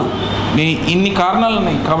కాదు, ఇన్ని కారణాలు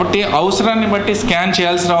ఉన్నాయి కాబట్టి అవసరాన్ని బట్టి స్కాన్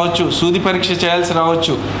చేయాల్సి రావచ్చు, సూది పరీక్ష చేయాల్సి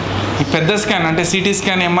రావచ్చు, ఈ పెద్ద స్కాన్ అంటే సిటీ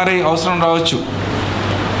స్కాన్, ఎంఆర్ఐ అవసరం రావచ్చు.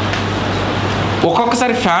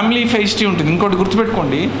 ఒక్కొక్కసారి ఫ్యామిలీ హిస్టరీ ఉంటుంది. ఇంకోటి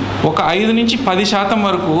గుర్తుపెట్టుకోండి, ఒక 5-10%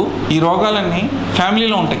 వరకు ఈ రోగాలన్నీ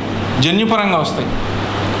ఫ్యామిలీలో ఉంటాయి, జన్యుపరంగా వస్తాయి.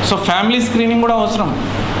 సో ఫ్యామిలీ స్క్రీనింగ్ కూడా అవసరం,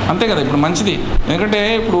 అంతే కదా. ఇప్పుడు మంచిది, ఎందుకంటే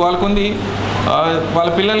ఇప్పుడు వాళ్ళకుంది, వాళ్ళ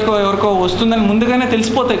పిల్లలకో ఎవరికో వస్తుందని ముందుగానే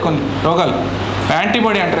తెలిసిపోతాయి కొన్ని రోగాలు.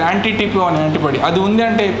 యాంటీబాడీ అంటారు, యాంటీ-టీపీ అనే యాంటీబాడీ, అది ఉంది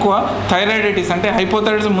అంటే ఎక్కువ థైరాయిడైటిస్ అంటే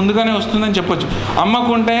హైపోథైరాయిడిజం ముందుగానే వస్తుందని చెప్పొచ్చు.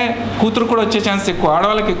 అమ్మకు ఉంటే కూతురు కూడా వచ్చే ఛాన్స్ ఎక్కువ,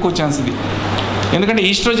 ఆడవాళ్ళకి ఎక్కువ ఛాన్స్ ఇది. ఎందుకంటే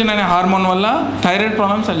ఈస్ట్రోజన్ అనే హార్మోన్ వల్ల థైరాయిడ్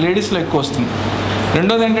ప్రాబ్లమ్స్ లేడీస్లో ఎక్కువ వస్తుంది.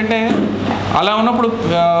 రెండోది ఏంటంటే అలా ఉన్నప్పుడు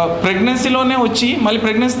ప్రెగ్నెన్సీలోనే వచ్చి మళ్ళీ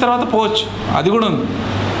ప్రెగ్నెన్సీ తర్వాత పోవచ్చు, అది కూడా ఉంది.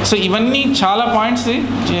 సో ఇవన్నీ చాలా పాయింట్స్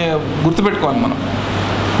గుర్తుపెట్టుకోవాలి మనం.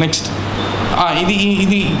 నెక్స్ట్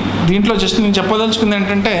ఇది దీంట్లో జస్ట్ నేను చెప్పదలుచుకుంది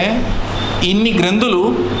ఏంటంటే, ఇన్ని గ్రంథులు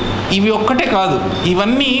ఇవి ఒక్కటే కాదు,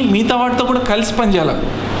 ఇవన్నీ మిగతా వాటితో కూడా కలిసి పనిచేయాలి.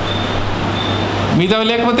 మిగతా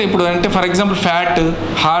లేకపోతే ఇప్పుడు అంటే for example fat,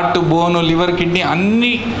 heart, bone, liver, kidney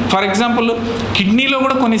అన్నీ, ఫర్ ఎగ్జాంపుల్ కిడ్నీలో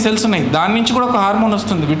కూడా కొన్ని సెల్స్ ఉన్నాయి, దాని నుంచి కూడా ఒక హార్మోన్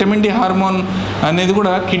వస్తుంది, విటమిన్ డి హార్మోన్ అనేది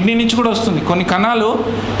కూడా కిడ్నీ నుంచి కూడా వస్తుంది. కొన్ని కణాలు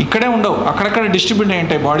ఇక్కడే ఉండవు, అక్కడక్కడ డిస్ట్రిబ్యూట్ అయి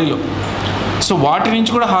ఉంటాయి బాడీలో, సో వాటి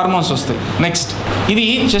నుంచి కూడా హార్మోన్స్ వస్తాయి. నెక్స్ట్ ఇది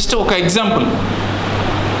జస్ట్ ఒక ఎగ్జాంపుల్.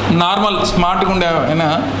 నార్మల్ స్మార్ట్గా ఉండే అయినా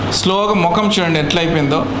స్లోగా ముఖం చూడండి ఎట్లా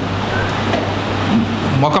అయిపోయిందో,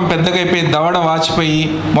 ముఖం పెద్దగా అయిపోయి, దవడ వాచిపోయి,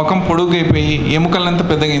 ముఖం పొడుగు అయిపోయి, ఎముకలంతా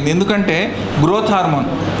పెద్దగా అయింది. ఎందుకంటే గ్రోత్ హార్మోన్,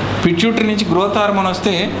 పిట్యూటరీ నుంచి గ్రోత్ హార్మోన్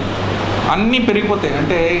వస్తే అన్నీ పెరిగిపోతాయి.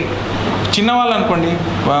 అంటే చిన్నవాళ్ళు అనుకోండి,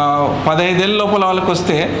 15 ఏళ్ళ లోపల వాళ్ళకి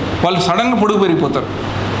వస్తే వాళ్ళు సడన్గా పొడుగు పెరిగిపోతారు,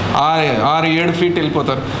 6-7 ఫీట్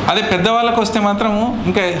వెళ్ళిపోతారు. అదే పెద్దవాళ్ళకి వస్తే మాత్రం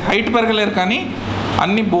ఇంకా హైట్ పెరగలేరు, కానీ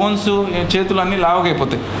అన్ని బోన్స్, చేతులు అన్నీ లావుగా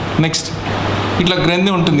అయిపోతాయి. నెక్స్ట్ ఇట్లా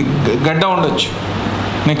గ్రంథి ఉంటుంది, గడ్డ ఉండొచ్చు.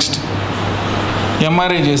 నెక్స్ట్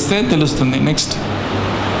ఎంఆర్ఐ చేస్తే తెలుస్తుంది. నెక్స్ట్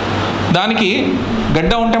దానికి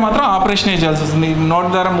గడ్డ ఉంటే మాత్రం ఆపరేషన్ చేయాల్సి వస్తుంది, నోటి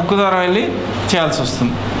ద్వారా ముక్కు ద్వారా వెళ్ళి చేయాల్సి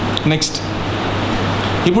వస్తుంది. నెక్స్ట్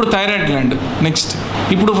ఇప్పుడు థైరాయిడ్ గ్లాండ్. నెక్స్ట్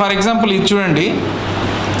ఇప్పుడు ఫర్ ఎగ్జాంపుల్ ఇది చూడండి,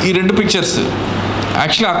 ఈ 2 పిక్చర్స్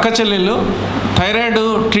యాక్చువల్లీ అక్క చెల్లెళ్ళు థైరాయిడ్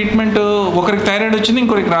ట్రీట్మెంట్, ఒకరికి థైరాయిడ్ వచ్చింది,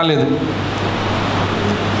 ఇంకొకరికి రాలేదు.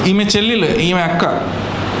 ఈమె చెల్లెలు, ఈమె అక్క.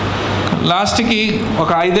 లాస్ట్కి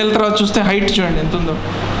ఒక 5 ఏళ్ళ తర్వాత చూస్తే హైట్ చూడండి ఎంత ఉందో,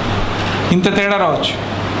 ఇంత తేడా రావచ్చు,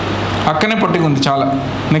 అక్కనే పొట్టిగా ఉంది చాలా.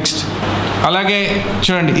 నెక్స్ట్ అలాగే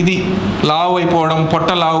చూడండి, ఇది లావు అయిపోవడం, పొట్ట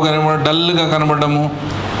లావు కనబడడం, డల్గా కనబడము,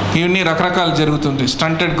 ఇవన్నీ రకరకాలు జరుగుతుంది.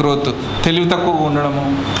 స్టంటెడ్ గ్రోత్, తెలివి తక్కువ ఉండడము,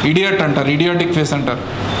 ఇడియట్ అంటారు, ఇడియోటిక్ ఫేస్ అంటారు.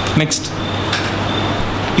 నెక్స్ట్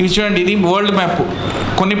ఇవి చూడండి, ఇది వరల్డ్ మ్యాప్.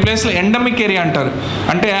 కొన్ని ప్లేస్లో ఎండమిక్ ఏరియా అంటారు,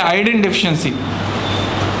 అంటే ఐరన్ డెఫిషియన్సీ.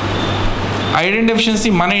 ఐరన్ డెఫిషియన్సీ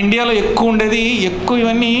మన ఇండియాలో ఎక్కువ ఉండేది, ఎక్కువ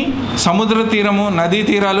ఇవన్నీ సముద్ర తీరము, నదీ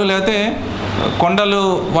తీరాలు, లేకపోతే కొండలు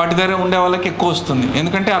వాటి దగ్గర ఉండే వాళ్ళకి ఎక్కువ వస్తుంది.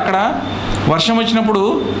 ఎందుకంటే అక్కడ వర్షం వచ్చినప్పుడు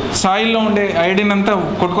సాయిల్లో ఉండే ఐరన్ అంతా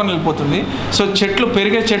కొట్టుకొని వెళ్ళిపోతుంది. సో చెట్లు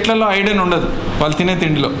పెరిగే చెట్లలో ఐరన్ ఉండదు వాళ్ళు తినే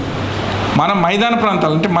తిండిలో. మన మైదాన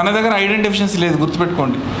ప్రాంతాలు అంటే మన దగ్గర ఐరన్ డెఫిషియన్సీ లేదు,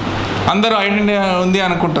 గుర్తుపెట్టుకోండి. అందరూ ఐరన్ ఉంది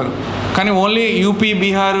అనుకుంటారు, కానీ ఓన్లీ యూపీ,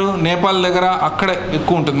 బీహారు, నేపాల్ దగ్గర అక్కడ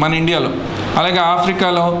ఎక్కువ ఉంటుంది మన ఇండియాలో. అలాగే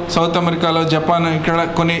ఆఫ్రికాలో, సౌత్ అమెరికాలో, జపాన్, ఇక్కడ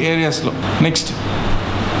కొన్ని ఏరియాస్లో. నెక్స్ట్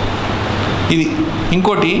ఇది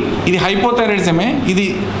ఇంకోటి, ఇది హైపోథైరాయిడిజమే. ఇది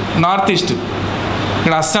నార్త్ ఈస్ట్,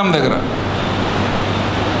 ఇక్కడ అస్సాం దగ్గర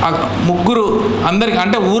ముగ్గురు అందరికి,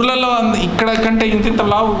 అంటే ఊర్లలో ఇక్కడ కంటే ఇంత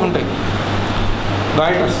లావు ఉంటాయి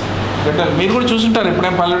గాయటర్స్, గడ్డలు. మీరు కూడా చూసుంటారు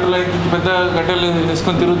ఎప్పుడైనా పల్లెటూరులో పెద్ద గడ్డలు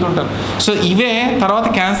వేసుకొని తిరుగుతుంటారు. సో ఇవే తర్వాత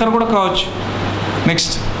క్యాన్సర్ కూడా కావచ్చు.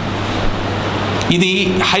 నెక్స్ట్ ఇది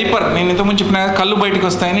హైపర్, నేను ఇంతకుముందు చెప్పిన కళ్ళు బయటకు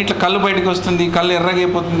వస్తాయని, ఇట్లా కళ్ళు బయటకు వస్తుంది, కళ్ళు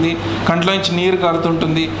ఎర్రగైపోతుంది, కంట్లో నుంచి నీరు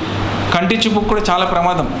కారుతుంటుంది, కంటి చూపుకు కూడా చాలా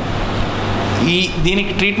ప్రమాదం.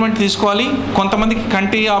 దీనికి ట్రీట్మెంట్ తీసుకోవాలి. కొంతమందికి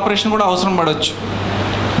కంటి ఆపరేషన్ కూడా అవసరం పడవచ్చు.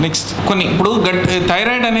 నెక్స్ట్ కొన్ని ఇప్పుడు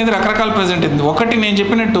థైరాయిడ్ అనేది రకరకాల ప్రెజెంట్ అయింది. ఒకటి నేను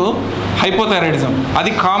చెప్పినట్టు హైపోథైరాయిడిజం,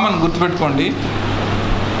 అది కామన్, గుర్తుపెట్టుకోండి.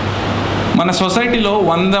 మన సొసైటీలో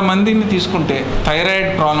 100 మందిని తీసుకుంటే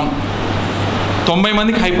థైరాయిడ్ ప్రాబ్లం 90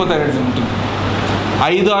 మందికి హైపోథైరాయిడిజం ఉంటుంది,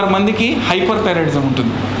 5-6 మందికి హైపర్ థైరాయిడిజం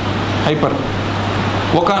ఉంటుంది. హైపర్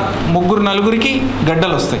ఒక 3-4కి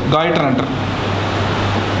గడ్డలు వస్తాయి, గాయిటర్ అంటారు.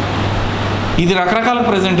 ఇది రకరకాల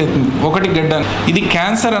ప్రెజెంట్ అవుతుంది. ఒకటి గడ్డ, ఇది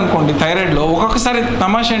క్యాన్సర్ అనుకోండి. థైరాయిడ్లో ఒక్కొక్కసారి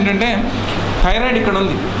తమాషా ఏంటంటే థైరాయిడ్ ఇక్కడ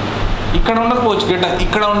ఉంది, ఇక్కడ ఉండకపోవచ్చు, గడ్డ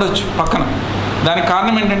ఇక్కడ ఉండొచ్చు పక్కన. దానికి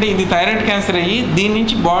కారణం ఏంటంటే ఇది థైరాయిడ్ క్యాన్సర్ అయ్యి దీని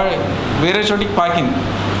నుంచి వేరే చోటికి పాకింది,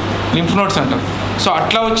 లింఫ్ నోడ్స్ అంటారు. సో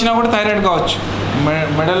అట్లా వచ్చినా కూడా థైరాయిడ్ కావచ్చు,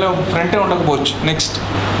 మెడలో ఫ్రంటే ఉండకపోవచ్చు. నెక్స్ట్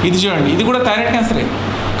ఇది చూడండి, ఇది కూడా థైరాయిడ్ క్యాన్సరే,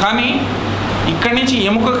 కానీ ఇక్కడి నుంచి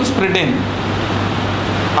ఎముకకి స్ప్రెడ్ అయింది.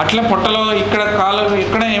 అట్లా పొట్టలో ఇక్కడ కాలు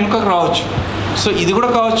ఇక్కడ ఎముకకు రావచ్చు. సో ఇది కూడా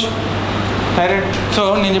కావచ్చు థైరాయిడ్. సో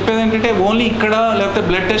నేను చెప్పేది ఏంటంటే ఓన్లీ ఇక్కడ లేకపోతే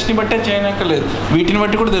బ్లడ్ టెస్ట్ని బట్టే చేయనక్కర్లేదు, వీటిని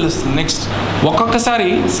బట్టి కూడా తెలుస్తుంది. నెక్స్ట్ ఒక్కొక్కసారి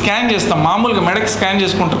స్కాన్ చేస్తాం, మామూలుగా మెడకి స్కాన్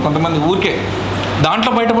చేసుకుంటారు కొంతమంది ఊరికే,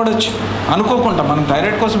 దాంట్లో బయటపడవచ్చు అనుకోకుండా. మనం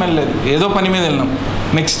థైరాయిడ్ కోసం వెళ్ళలేదు, ఏదో పని మీద వెళ్ళినాం.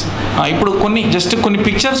 నెక్స్ట్ ఇప్పుడు కొన్ని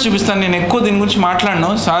పిక్చర్స్ చూపిస్తాను. నేను ఎక్కువ దీని గురించి మాట్లాడను,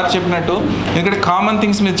 సార్ చెప్పినట్టు, ఎందుకంటే కామన్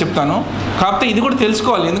థింగ్స్ మీద చెప్తాను. కాకపోతే ఇది కూడా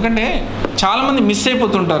తెలుసుకోవాలి, ఎందుకంటే చాలామంది మిస్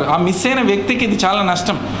అయిపోతుంటారు. ఆ మిస్ అయిన వ్యక్తికి ఇది చాలా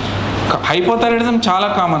నష్టం. హైపోథైరాయిడిజం చాలా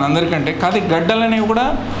కామన్ అందరికంటే, కాదు గడ్డలు అనేవి కూడా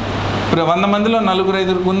ఇప్పుడు 100 మందిలో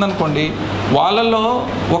 4-5 ఉందనుకోండి, వాళ్ళల్లో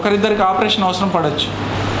 1-2కి ఆపరేషన్ అవసరం పడవచ్చు.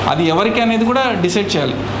 అది ఎవరికి అనేది కూడా డిసైడ్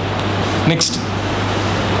చేయాలి. నెక్స్ట్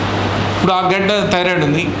ఇప్పుడు ఆ గడ్డ థైరాయిడ్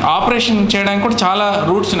ఉంది, ఆపరేషన్ చేయడానికి కూడా చాలా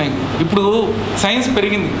రూట్స్ ఉన్నాయి. ఇప్పుడు సైన్స్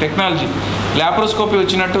పెరిగింది, టెక్నాలజీ, ల్యాప్రోస్కోపీ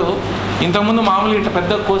వచ్చినట్టు. ఇంతకుముందు మామూలుగా ఇట్లా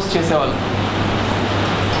పెద్ద కోర్స్ చేసేవాళ్ళు.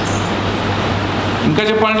 ఇంకా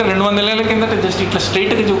చెప్పాలంటే 200 ఏళ్ళ కిందట జస్ట్ ఇట్లా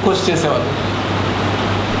స్ట్రైట్గా కోర్స్ చేసేవాళ్ళు.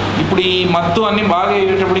 ఇప్పుడు ఈ మత్తు అన్నీ బాగా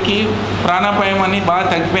అయ్యేటప్పటికి ప్రాణాపాయం అన్నీ బాగా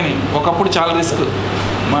తగ్గిపోయినాయి. ఒకప్పుడు చాలా రిస్క్,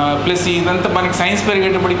 ప్లస్ ఇదంతా మనకి సైన్స్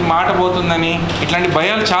పెరిగేటప్పటికి మాట పోతుందని ఇట్లాంటి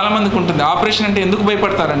భయాలు చాలామందికి ఉంటుంది. ఆపరేషన్ అంటే ఎందుకు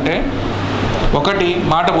భయపడతారంటే, ఒకటి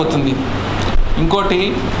మాట పోతుంది, ఇంకోటి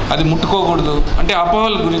అది ముట్టుకోకూడదు, అంటే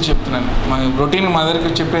అపోహల గురించి చెప్తున్నాను, మా రొటీన్ మా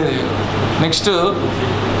దగ్గరికి చెప్పేది. నెక్స్ట్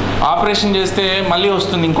ఆపరేషన్ చేస్తే మళ్ళీ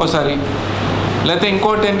వస్తుంది ఇంకోసారి, లేకపోతే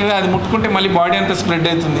ఇంకోటి ఏంటంటే అది ముట్టుకుంటే మళ్ళీ బాడీ అంతా స్ప్రెడ్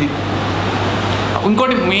అవుతుంది.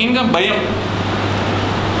 ఇంకోటి మెయిన్గా భయం.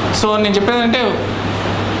 సో నేను చెప్పేది అంటే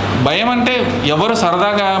భయం అంటే ఎవరు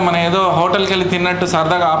సరదాగా మన ఏదో హోటల్కి వెళ్ళి తిన్నట్టు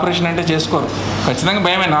సరదాగా ఆపరేషన్ అంటే చేసుకోరు, ఖచ్చితంగా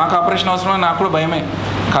భయమే. నాకు ఆపరేషన్ అవసరమా, నాకు కూడా భయమే.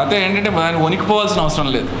 కాకపోతే ఏంటంటే దాన్ని వణికిపోవాల్సిన అవసరం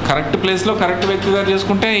లేదు. కరెక్ట్ ప్లేస్లో కరెక్ట్ వ్యక్తి దగ్గర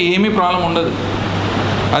చేసుకుంటే ఏమీ ప్రాబ్లం ఉండదు.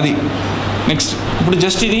 అది నెక్స్ట్ ఇప్పుడు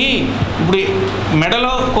జస్ట్ ఇది ఇప్పుడు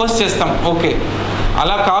మెడలో కోర్స్ చేస్తాం, ఓకే.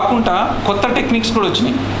 అలా కాకుండా కొత్త టెక్నిక్స్ కూడా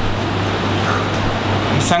వచ్చినాయి.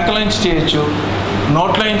 సంకల నుంచి చేయొచ్చు,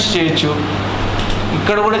 నోట్లో నుంచి చేయొచ్చు.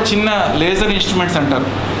 ఇక్కడ కూడా చిన్న లేజర్ ఇన్స్ట్రుమెంట్స్ అంటారు.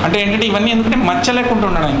 అంటే ఏంటంటే ఇవన్నీ ఎందుకంటే మచ్చ లేకుండా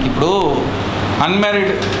ఉండడానికి. ఇప్పుడు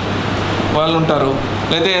అన్మ్యారీడ్ వాళ్ళు ఉంటారు,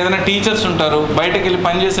 లేదా ఏదైనా టీచర్స్ ఉంటారు, బయటకు వెళ్ళి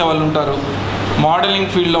పనిచేసే వాళ్ళు ఉంటారు, మోడలింగ్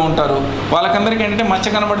ఫీల్డ్లో ఉంటారు, వాళ్ళకందరికీ ఏంటంటే మచ్చ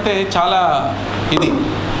కనబడితే చాలా ఇది.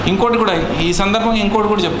 ఇంకోటి కూడా ఈ సందర్భంగా ఇంకోటి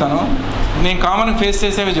కూడా చెప్తాను, నేను కామన్గా ఫేస్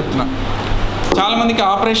చేసేవే చెప్తున్నా. చాలామందికి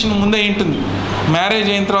ఆపరేషన్ ముందే ఉంటుంది, మ్యారేజ్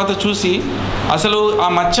అయిన తర్వాత చూసి అసలు ఆ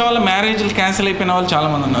మచ్చ వల్ల మ్యారేజ్లు క్యాన్సిల్ అయిపోయిన వాళ్ళు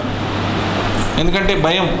చాలామంది ఉన్నారు. ఎందుకంటే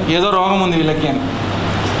భయం, ఏదో రోగం ఉంది వీళ్ళకి అని.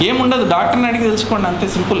 ఏముండదు, డాక్టర్ని అడిగి తెలుసుకోండి, అంతే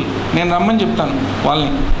సింపుల్. నేను రమ్మని చెప్తాను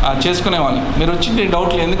వాళ్ళని, చేసుకునే వాళ్ళని. మీరు వచ్చింది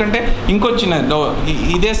డౌట్లు, ఎందుకంటే ఇంకొచ్చినది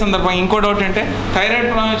ఇదే సందర్భం ఇంకో డౌట్ అంటే థైరాయిడ్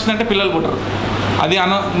ప్రాబ్లం వచ్చిందంటే పిల్లలు పుట్టరు, అది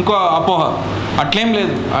ఇంకో అపోహ. అట్లేం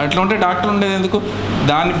లేదు, అట్లా ఉంటే డాక్టర్ ఉండేది ఎందుకు?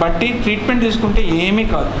 దాన్ని బట్టి ట్రీట్మెంట్ తీసుకుంటే ఏమీ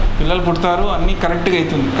కాదు, పిల్లలు పుడతారు, అన్నీ కరెక్ట్గా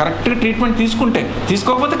అవుతుంది. కరెక్ట్గా ట్రీట్మెంట్ తీసుకుంటే,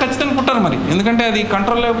 తీసుకోకపోతే ఖచ్చితంగా పుట్టారు మరి, ఎందుకంటే అది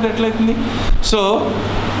కంట్రోల్ లేకపోతే ఎట్లయితుంది. సో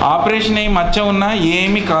ఆపరేషన్ అయ్యి మచ్చ ఉన్నా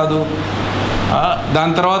ఏమీ కాదు.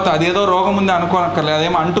 దాని తర్వాత అదేదో రోగం ఉంది అనుకోనక్కర్లేదు,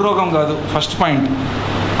 అదేమో అంటురోగం కాదు. ఫస్ట్ పాయింట్,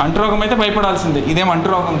 అంటురోగం అయితే భయపడాల్సిందే, ఇదేం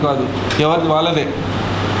అంటురోగం కాదు, ఎవరిది వాళ్ళదే.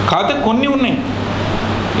 కాకపోతే కొన్ని ఉన్నాయి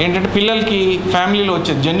ఏంటంటే పిల్లలకి ఫ్యామిలీలో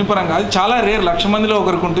వచ్చేది జన్యుపరంగా, అది చాలా రేర్, 1,00,000 మందిలో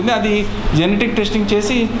ఒకరికి ఉంటుంది, అది జెనెటిక్ టెస్టింగ్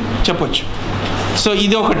చేసి చెప్పొచ్చు. సో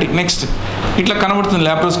ఇది ఒకటి. నెక్స్ట్ ఇట్లా కనబడుతుంది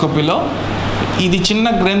ల్యాప్రోస్కోపీలో, ఇది చిన్న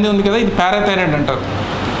గ్రంథి ఉంది కదా, ఇది పారాథైరాయిడ్ అంటారు.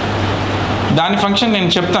 దాని ఫంక్షన్ నేను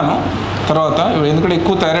చెప్తాను తర్వాత, ఎందుకంటే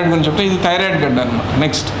ఎక్కువ థైరాయిడ్ గురించి చెప్తే, ఇది థైరాయిడ్ గడ్డ అనమాట.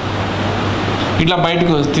 నెక్స్ట్ ఇట్లా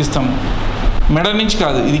బయటకు తీస్తాము, మెడ నుంచి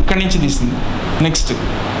కాదు, ఇది ఇక్కడి నుంచి తీస్తుంది. నెక్స్ట్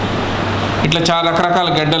ఇట్లా చాలా రకరకాల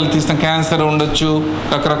గడ్డలు తీస్తాం, క్యాన్సర్ ఉండొచ్చు,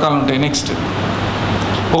 రకరకాలు ఉంటాయి. నెక్స్ట్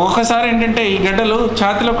ఒక్కొక్కసారి ఏంటంటే ఈ గడ్డలు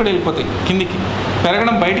ఛాతీలో కూడా వెళ్ళిపోతాయి, కిందికి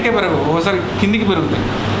పెరగడం, బయటకే పెరగవు, ఒక్కొక్కసారి కిందికి పెరుగుతాయి.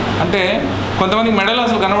 అంటే కొంతమంది మెడలో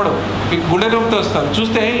అసలు కనబడవు, గుండె నొప్పితో వస్తారు,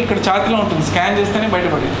 చూస్తే ఇక్కడ ఛాతీలో ఉంటుంది, స్కాన్ చేస్తేనే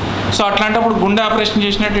బయటపడేది. సో అట్లాంటప్పుడు గుండె ఆపరేషన్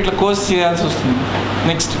చేసినట్టు ఇట్లా కోర్స్ చేయాల్సి వస్తుంది.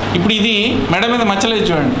 నెక్స్ట్ ఇప్పుడు ఇది మెడ మీద మచ్చలేదు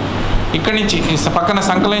చూడండి, ఇక్కడి నుంచి పక్కన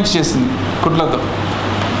సంకలించి చేసింది కుట్లతో.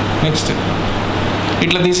 నెక్స్ట్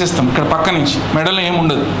ఇట్లా తీసేస్తాం ఇక్కడ పక్క నుంచి, మెడలో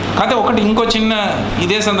ఏముండదు. కాకపోతే ఒకటి ఇంకో చిన్న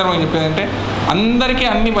ఇదే సందర్భంగా చెప్పేదంటే, అందరికీ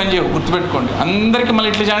అన్నీ పని చేయవు, గుర్తుపెట్టుకోండి. అందరికీ మళ్ళీ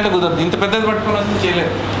ఇట్లా చేయాలంటే కుదరదు, ఇంత పెద్దది పట్టుకొని వస్తే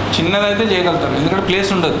చేయలేరు. చిన్నదైతే చేయగలుగుతారు, ఎందుకంటే ప్లేస్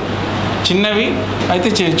ఉండదు. చిన్నవి అయితే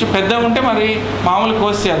చేయొచ్చు, పెద్దవి ఉంటే మరి మామూలు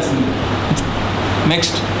కోర్స్ చేయాల్సింది.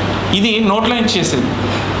 నెక్స్ట్ ఇది నోట్లో నుంచి చేసేది,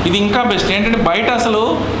 ఇది ఇంకా బెస్ట్. ఏంటంటే బయట అసలు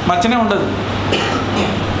మచ్చనే ఉండదు,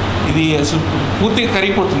 ఇది అసలు పూర్తిగా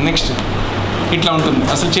కరిగిపోతుంది. నెక్స్ట్ ఇట్లా ఉంటుంది,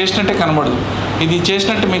 అసలు చేసినట్టే కనబడదు, ఇది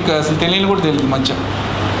చేసినట్టు మీకు అసలు తెలియని కూడా తెలియదు మచ్చ.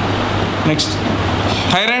 నెక్స్ట్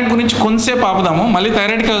థైరాయిడ్ గురించి కొంతసేపు ఆపుదాము, మళ్ళీ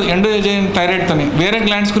థైరాయిడ్కి ఎండో థైరాయిడ్తోని వేరే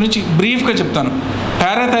గ్లాండ్స్ గురించి బ్రీఫ్గా చెప్తాను.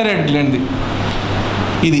 పారాథైరాయిడ్ గ్లాండ్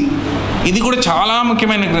ఇది కూడా చాలా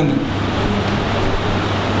ముఖ్యమైన గ్రంథి.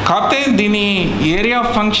 కాకపోతే దీని ఏరియా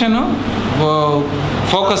ఆఫ్ ఫంక్షన్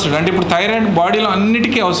ఫోకస్డ్, అంటే ఇప్పుడు థైరాయిడ్ బాడీలో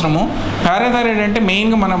అన్నిటికీ అవసరము. పారాథైరాయిడ్ అంటే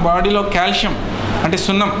మెయిన్గా మన బాడీలో కాల్షియం, అంటే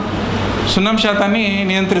సున్నం శాతాన్ని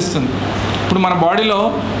నియంత్రిస్తుంది. ఇప్పుడు మన బాడీలో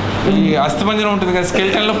ఈ అస్థిపంజరం ఉంటుంది కదా,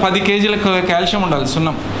 స్కెల్టన్లో 10 కేజీల కాల్షియం ఉండాలి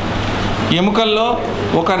సున్నం, ఎముకల్లో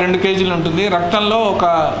ఒక 2 కేజీలు ఉంటుంది, రక్తంలో ఒక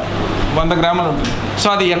 100 గ్రాములు ఉంటుంది. సో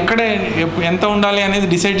అది ఎంత ఉండాలి అనేది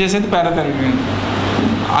డిసైడ్ చేసేది పారాథైరాయిడ్.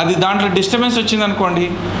 అది దాంట్లో డిస్టర్బెన్స్ వచ్చిందనుకోండి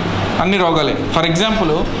అన్ని రోగాలే. ఫర్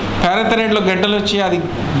ఎగ్జాంపుల్ పారాథైరాయిడ్లో గడ్డలు వచ్చి అది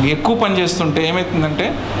ఎక్కువ పనిచేస్తుంటే ఏమవుతుందంటే,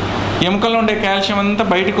 ఎముకల్లో ఉండే కాల్షియం అంతా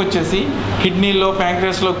బయటకు వచ్చేసి కిడ్నీలో,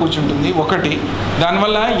 ప్యాంక్రియాస్లో కూర్చుంటుంది. ఒకటి,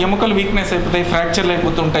 దానివల్ల ఎముకలు వీక్నెస్ అయిపోతాయి, ఫ్రాక్చర్లు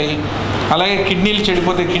అయిపోతుంటాయి. అలాగే కిడ్నీలు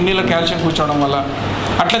చెడిపోతాయి, కిడ్నీలో కాల్షియం కూర్చోవడం వల్ల.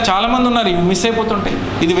 అట్లా చాలామంది ఉన్నారు, ఇవి మిస్ అయిపోతుంటాయి.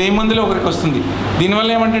 ఇది 1000 మందిలో ఒకరికి వస్తుంది. దీనివల్ల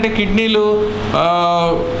ఏమంటే కిడ్నీలు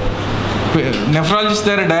నెఫ్రాలజిస్ట్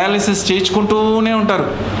దగ్గర డయాలిసిస్ చేయించుకుంటూనే ఉంటారు,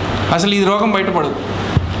 అసలు ఈ రోగం బయటపడదు.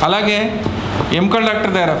 అలాగే ఎముకల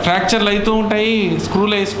డాక్టర్ దగ్గర ఫ్రాక్చర్లు అవుతూ ఉంటాయి,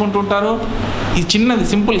 స్క్రూలు వేసుకుంటూ ఉంటారు. ఈ చిన్నది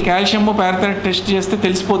సింపుల్ కాల్షియం పారాథైరాయిడ్ టెస్ట్ చేస్తే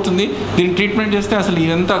తెలిసిపోతుంది, దీన్ని ట్రీట్మెంట్ చేస్తే అసలు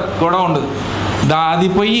ఇదంతా గొడవ ఉండదు, అది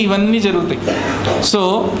పోయి ఇవన్నీ జరుగుతాయి. సో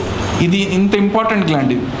ఇది ఇంత ఇంపార్టెంట్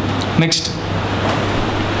గ్లాండ్ ఇది. నెక్స్ట్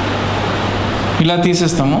ఇలా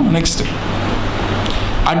తీసేస్తాము. నెక్స్ట్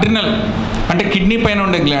అడ్రినల్, అంటే కిడ్నీ పైన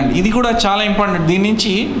ఉండే గ్లాండ్, ఇది కూడా చాలా ఇంపార్టెంట్. దీని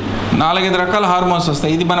నుంచి 4-5 రకాల హార్మోన్స్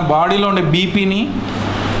వస్తాయి. ఇది మన బాడీలో ఉండే బీపీని,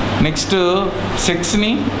 నెక్స్ట్ సెక్స్ని,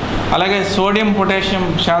 అలాగే సోడియం పొటాషియం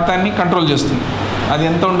శాతాన్ని కంట్రోల్ చేస్తుంది. అది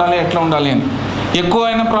ఎంత ఉండాలి, ఎట్లా ఉండాలి అని.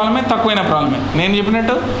 ఎక్కువైన ప్రాబ్లమే, తక్కువైన ప్రాబ్లమే. నేను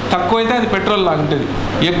చెప్పినట్టు తక్కువైతే అది పెట్రోల్ లాంటిది,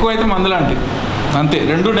 ఎక్కువైతే మందు లాంటిది, అంతే,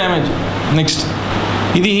 2 డ్యామేజ్. నెక్స్ట్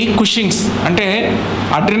ఇది కుషింగ్స్, అంటే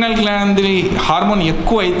అడ్రినల్ గ్లాండ్ హార్మోన్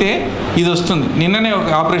ఎక్కువ అయితే ఇది వస్తుంది. నిన్ననే ఒక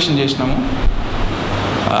ఆపరేషన్ చేసినాము,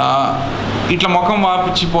 ఇట్లా ముఖం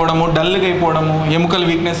వాపిచ్చిపోవడము, డల్గా అయిపోవడము, ఎముకల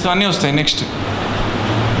వీక్నెస్ అన్నీ వస్తాయి. నెక్స్ట్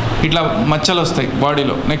ఇట్లా మచ్చలు వస్తాయి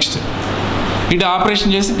బాడీలో. నెక్స్ట్ ఇటు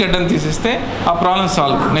ఆపరేషన్ చేసి గడ్డను తీసేస్తే ఆ ప్రాబ్లం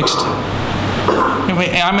సాల్వ్. నెక్స్ట్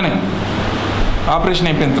ఆమెనే ఆపరేషన్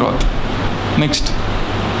అయిపోయిన తర్వాత.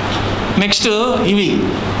 నెక్స్ట్ ఇవి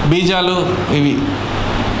బీజాలు, ఇవి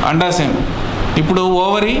అండాశయం. ఇప్పుడు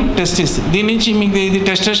ఓవరీ, టెస్టిస్, దీని నుంచి మీకు ఇది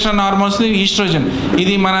టెస్టోస్టెరాన్ హార్మోన్స్, ఈస్ట్రోజన్.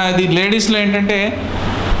 ఇది లేడీస్లో ఏంటంటే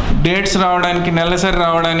డేట్స్ రావడానికి, నెలసరి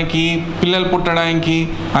రావడానికి, పిల్లలు పుట్టడానికి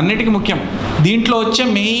అన్నిటికీ ముఖ్యం. దీంట్లో వచ్చే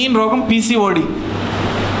మెయిన్ రోగం పీసీఓడి.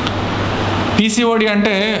 పీసీఓడి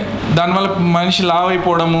అంటే దానివల్ల మనిషి లావ్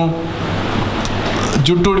అయిపోవడము,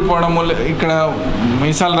 జుట్టు ఊడిపోవడము, ఇక్కడ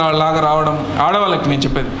మీసాలు లాగా రావడం, ఆడవాళ్ళకి నేను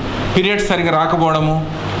చెప్పేది, పీరియడ్స్ సరిగా రాకపోవడము,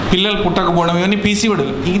 పిల్లలు పుట్టకపోవడం, ఇవన్నీ పీసీఓడి.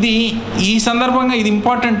 ఇది ఈ సందర్భంగా ఇది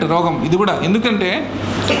ఇంపార్టెంట్ రోగం ఇది కూడా. ఎందుకంటే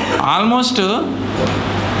almost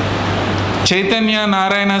Chaitanya,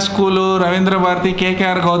 Narayana school, Ravindra Bharati,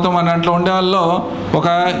 KKR, Gautam అన్న దాంట్లో ఉండే వాళ్ళలో ఒక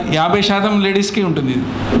 50% లేడీస్కి ఉంటుంది ఇది.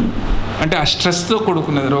 అంటే ఆ స్ట్రెస్తో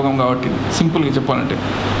కూడుకున్నది రోగం కాబట్టి, సింపుల్గా చెప్పాలంటే.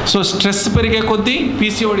 సో స్ట్రెస్ పెరిగే కొద్దీ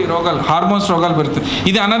పీసీఓడి రోగాలు, హార్మోన్స్ రోగాలు పెరుగుతాయి.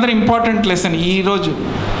 ఇది అనదర్ ఇంపార్టెంట్ లెసన్ ఈరోజు.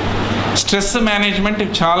 స్ట్రెస్ మేనేజ్మెంట్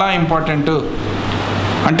చాలా ఇంపార్టెంట్.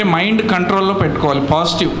 అంటే మైండ్ కంట్రోల్లో పెట్టుకోవాలి.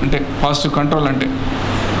 పాజిటివ్ కంట్రోల్ అంటే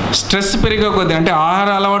స్ట్రెస్ పెరిగే కొద్దీ, అంటే ఆహార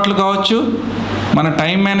అలవాట్లు కావచ్చు, మన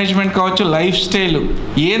టైం మేనేజ్మెంట్ కావచ్చు, లైఫ్ స్టైల్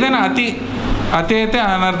ఏదైనా అతి అయితే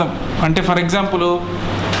అనర్థం. అంటే ఫర్ ఎగ్జాంపుల్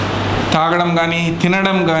తాగడం కానీ,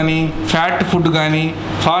 తినడం కానీ, ఫ్యాట్ ఫుడ్ కానీ,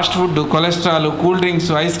 fast food, cholesterol, cool drinks,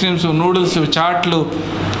 ice creams, noodles, చాట్లు,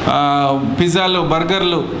 పిజ్జాలు,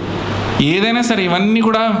 బర్గర్లు, ఏదైనా సరే ఇవన్నీ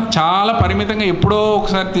కూడా చాలా పరిమితంగా ఎప్పుడో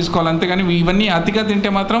ఒకసారి తీసుకోవాలి. అంతేగాని ఇవన్నీ అతిగా తింటే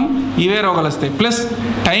మాత్రం ఇవే రోగాలు వస్తాయి. ప్లస్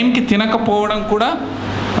టైంకి తినకపోవడం కూడా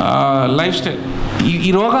లైఫ్ స్టైల్.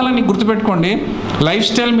 ఈ రోగాలన్నీ గుర్తుపెట్టుకోండి, లైఫ్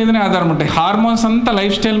స్టైల్ మీదనే ఆధారం ఉంటాయి. హార్మోన్స్ అంతా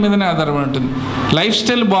లైఫ్ స్టైల్ మీదనే ఆధారపడి ఉంటుంది. లైఫ్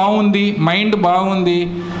స్టైల్ బాగుంది, మైండ్ బాగుంది,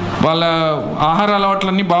 వాళ్ళ ఆహార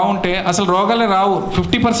అలవాట్లన్నీ బాగుంటే అసలు రోగాలే రావు,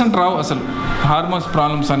 50% రావు అసలు హార్మోన్స్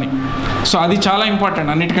ప్రాబ్లమ్స్ అని. సో అది చాలా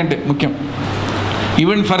ఇంపార్టెంట్, అన్నిటికంటే ముఖ్యం.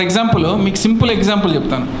 ఈవెన్ ఫర్ ఎగ్జాంపుల్ మీకు సింపుల్ ఎగ్జాంపుల్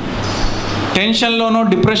చెప్తాను. టెన్షన్లోనో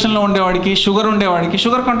డిప్రెషన్లో ఉండేవాడికి,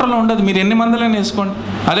 షుగర్ కంట్రోల్లో ఉండదు. మీరు ఎన్ని మందులైనా వేసుకోండి,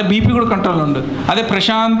 అదే బీపీ కూడా కంట్రోల్లో ఉండదు. అదే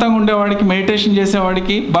ప్రశాంతంగా ఉండేవాడికి, మెడిటేషన్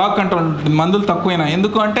చేసేవాడికి బాగా కంట్రోల్ ఉంటుంది, మందులు తక్కువైనా.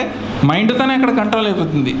 ఎందుకు అంటే మైండ్తోనే అక్కడ కంట్రోల్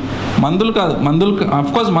అయిపోతుంది, మందులు కాదు.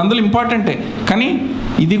 అఫ్కోర్స్ మందులు ఇంపార్టెంటే, కానీ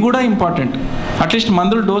ఇది కూడా ఇంపార్టెంట్. అట్లీస్ట్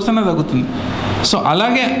మందులు డోస్ అనేది తగ్గుతుంది. సో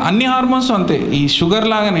అలాగే అన్ని హార్మోన్స్ అంతే. ఈ షుగర్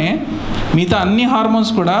లాగానే మిగతా అన్ని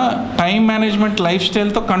హార్మోన్స్ కూడా టైం మేనేజ్మెంట్, లైఫ్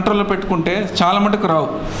స్టైల్తో కంట్రోల్లో పెట్టుకుంటే చాలా మటుకు రావు.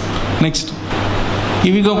 నెక్స్ట్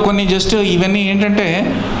ఇవి కొన్ని జస్ట్ ఇవన్నీ ఏంటంటే,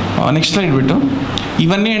 నెక్స్ట్ స్లైడ్ పెట్టు.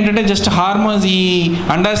 ఇవన్నీ ఏంటంటే జస్ట్ హార్మోన్స్. ఈ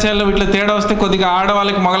అండాశయాల్లో ఇట్లా తేడా వస్తే కొద్దిగా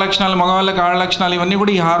ఆడవాళ్ళకి మగ లక్షణాలు, మగవాళ్ళకి ఆడ లక్షణాలు, ఇవన్నీ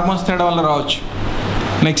కూడా ఈ హార్మోన్స్ తేడా వల్ల రావచ్చు.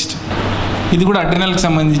 నెక్స్ట్ ఇది కూడా అడ్రినల్కి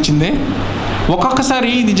సంబంధించిందే. ఒక్కొక్కసారి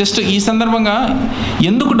ఇది జస్ట్ ఈ సందర్భంగా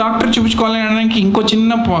ఎందుకు డాక్టర్ చూపించుకోవాలి అనడానికి ఇంకో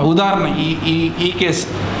చిన్న ఉదాహరణ ఈ కేసు.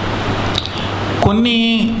 కొన్ని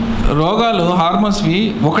రోగాలు హార్మోన్స్వి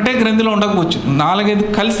ఒకటే గ్రంథిలో ఉండకపోవచ్చు, 4-5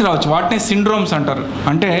 కలిసి రావచ్చు. వాటినే సిండ్రోమ్స్ అంటారు.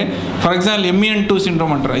 అంటే ఫర్ ఎగ్జాంపుల్ MEN2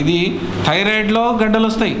 సిండ్రోమ్ అంటారు. ఇది థైరాయిడ్లో గడ్డలు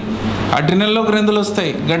వస్తాయి, అడ్రినల్లో గ్రంథులు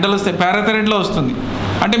వస్తాయి, గడ్డలు వస్తాయి, పారాథైరాయిడ్లో వస్తుంది.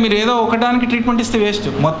 అంటే మీరు ఏదో ఒకటానికి ట్రీట్మెంట్ ఇస్తే వేస్ట్,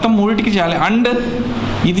 మొత్తం 3టికి చేయాలి. అండ్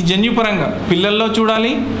ఇది జన్యుపరంగా పిల్లల్లో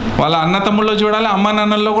చూడాలి, వాళ్ళ అన్నతమ్ముల్లో చూడాలి, అమ్మ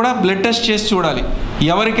నాన్నల్లో కూడా బ్లడ్ టెస్ట్ చేసి చూడాలి.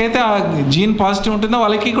 ఎవరికైతే ఆ జీన్ పాజిటివ్ ఉంటుందో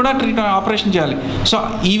వాళ్ళకి కూడా ఆపరేషన్ చేయాలి. సో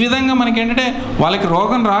ఈ విధంగా మనకి ఏంటంటే వాళ్ళకి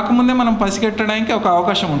రోగం రాకముందే మనం పసిగట్టడానికి ఒక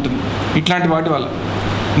అవకాశం ఉంటుంది ఇట్లాంటి వాటి వల్ల.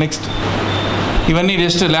 నెక్స్ట్ ఇవన్నీ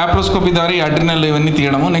జస్ట్ ల్యాప్రోస్కోపీ ద్వారా ఈ అడ్రినల్ ఇవన్నీ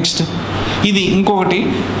తీయడము. నెక్స్ట్ ఇది ఇంకొకటి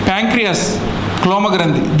ప్యాంక్రియాస్, క్లోమ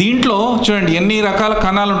గ్రంథి. దీంట్లో చూడండి ఎన్ని రకాల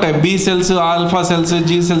కణాలు ఉంటాయి, B cells, alpha cells,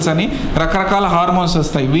 G cells అని రకరకాల హార్మోన్స్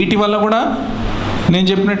వస్తాయి. వీటి వల్ల కూడా నేను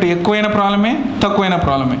చెప్పినట్టు ఎక్కువైన ప్రాబ్లమే, తక్కువైన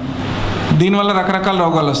ప్రాబ్లమే. దీనివల్ల రకరకాల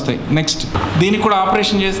రోగాలు వస్తాయి. నెక్స్ట్ దీనికి కూడా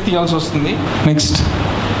ఆపరేషన్ చేసి తీయాల్సి వస్తుంది. నెక్స్ట్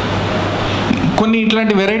కొన్ని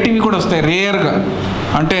ఇట్లాంటి వెరైటీవి కూడా వస్తాయి రేయర్గా,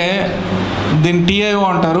 అంటే దీన్ని TIO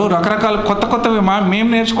అంటారు. రకరకాల కొత్తవి మేము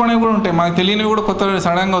నేర్చుకునేవి కూడా ఉంటాయి, మాకు తెలియనివి కూడా కొత్తవి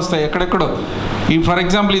సడన్గా వస్తాయి ఎక్కడెక్కడో. ఈ ఫర్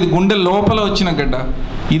ఎగ్జాంపుల్ ఇది గుండె లోపల వచ్చిన గడ్డ,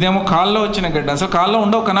 ఇదేమో కాల్లో వచ్చిన గడ్డ. అసలు కాల్లో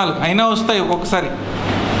ఉండవు కణాలు, అయినా వస్తాయి ఒక్కొక్కసారి,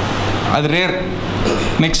 అది రేర్.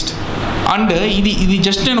 నెక్స్ట్ అండ్ ఇది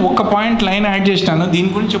జస్ట్ నేను ఒక పాయింట్ లైన్ యాడ్ చేసినాను, దీని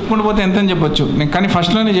గురించి చెప్పుకుంటూ పోతే ఎంత అని చెప్పొచ్చు నేను, కానీ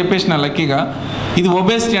ఫస్ట్లోనే చెప్పేసిన లక్కీగా. ఇది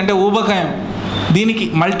ఒబేసిటీ అంటే ఊబకాయం, దీనికి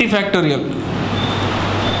మల్టీఫ్యాక్టోరియల్.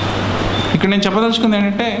 ఇక్కడ నేను చెప్పదలుచుకుంది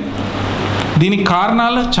ఏంటంటే దీనికి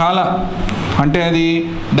కారణాలు చాలా, అంటే అది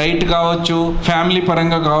డైట్ కావచ్చు, ఫ్యామిలీ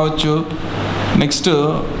పరంగా కావచ్చు, నెక్స్ట్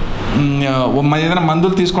ఏదైనా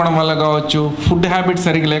మందులు తీసుకోవడం వల్ల కావచ్చు, ఫుడ్ హ్యాబిట్స్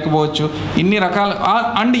సరిగ్గా లేకపోవచ్చు, ఇన్ని రకాల.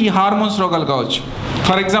 అండ్ ఈ హార్మోన్స్ రోగాలు కావచ్చు.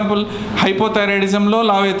 ఫర్ ఎగ్జాంపుల్ హైపోథైరాయిడిజంలో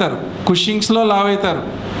లావ్ అవుతారు, కుషింగ్స్లో లావ్ అవుతారు,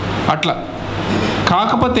 అట్లా.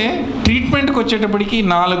 కాకపోతే ట్రీట్మెంట్కి వచ్చేటప్పటికి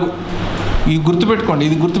 4 ఇవి గుర్తుపెట్టుకోండి,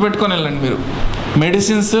 ఇది గుర్తుపెట్టుకొని వెళ్ళండి మీరు.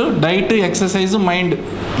 మెడిసిన్స్, డైట్, ఎక్సర్సైజ్, మైండ్,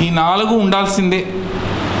 ఈ 4 ఉండాల్సిందే.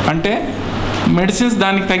 అంటే మెడిసిన్స్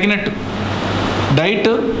దానికి తగినట్టు, డైట్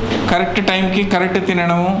కరెక్ట్ టైంకి కరెక్ట్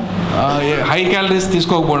తినడము, హై క్యాలరీస్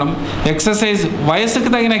తీసుకోకపోవడం, ఎక్సర్సైజ్ వయసుకి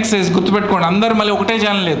తగిన ఎక్సర్సైజ్. గుర్తుపెట్టుకోండి, అందరూ మళ్ళీ ఒకటే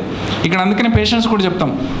చేయడం లేదు ఇక్కడ. అందుకనే పేషెంట్స్ కూడా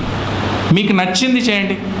చెప్తాం, మీకు నచ్చింది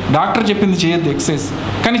చేయండి, డాక్టర్ చెప్పింది చేయొద్దు ఎక్సర్సైజ్,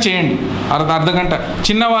 కానీ చేయండి అర్ధగంట.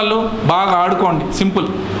 చిన్నవాళ్ళు బాగా ఆడుకోండి, సింపుల్.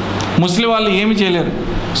 ముసలి వాళ్ళు ఏమి చేయలేరు,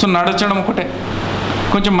 సో నడచడం ఒకటే.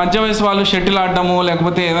 కొంచెం మధ్య వయసు వాళ్ళు షటిల్ ఆడడము,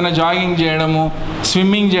 లేకపోతే ఏదైనా జాగింగ్ చేయడము,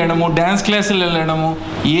 స్విమ్మింగ్ చేయడము, డ్యాన్స్ క్లాసులు వెళ్ళడము,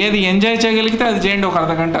 ఏది ఎంజాయ్ చేయగలిగితే అది చేయండి ఒక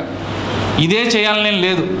అర్ధగంట. ఇదే చేయాలని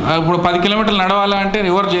లేదు. ఇప్పుడు 10 కిలోమీటర్లు నడవాలంటే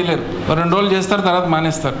ఎవరు చేయలేరు, 2 రోజులు చేస్తారు, తర్వాత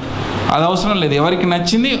మానేస్తారు. అది అవసరం లేదు. ఎవరికి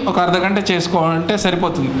నచ్చింది ఒక అర్ధగంట చేసుకోవాలంటే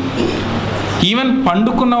సరిపోతుంది. ఈవెన్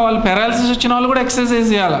పండుకున్న వాళ్ళు, పెరాలసిస్ వచ్చిన వాళ్ళు కూడా ఎక్సర్సైజ్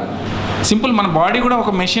చేయాలి. సింపుల్. మన బాడీ కూడా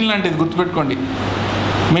ఒక మెషిన్ లాంటిది, గుర్తుపెట్టుకోండి.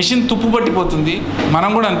 మెషిన్ తుప్పు పట్టిపోతుంది, మనం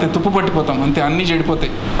కూడా అంతే తుప్పు పట్టిపోతాం, అంతే. అన్నీ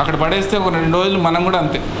చెడిపోతాయి. అక్కడ పడేస్తే ఒక 2 రోజులు మనం కూడా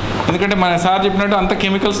అంతే. ఎందుకంటే మన సార్ చెప్పినట్టు అంత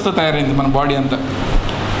కెమికల్స్తో తయారైంది మన బాడీ అంతా.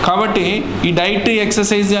 కాబట్టి ఈ డైట్,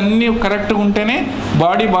 ఎక్సర్సైజ్ అన్నీ కరెక్ట్గా ఉంటేనే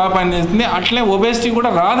బాడీ బాగా పనిచేస్తుంది. అట్లే ఒబేసిటీ కూడా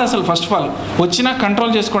రాదు అసలు. ఫస్ట్ ఆఫ్ ఆల్ వచ్చినా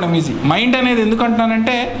కంట్రోల్ చేసుకోవడం ఈజీ. మైండ్ అనేది ఎందుకు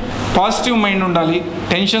అంటున్నానంటే, పాజిటివ్ మైండ్ ఉండాలి,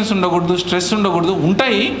 టెన్షన్స్ ఉండకూడదు, స్ట్రెస్ ఉండకూడదు.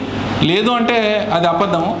 ఉంటాయి, లేదు అంటే అది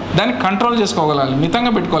అబద్ధం. దాన్ని కంట్రోల్ చేసుకోగలాలి,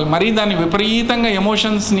 మితంగా పెట్టుకోవాలి. మరీ దాన్ని విపరీతంగా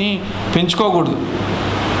ఎమోషన్స్ని పెంచుకోకూడదు.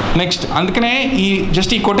 నెక్స్ట్, అందుకనే ఈ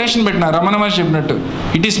కొటేషన్ పెట్టిన రమణ మహర్షి చెప్పినట్టు,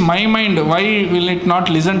 it is my mind, why will it not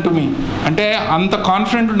listen to me. అంటే అంత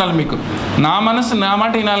కాన్ఫిడెంట్ ఉండాలి మీకు. నా మనసు నా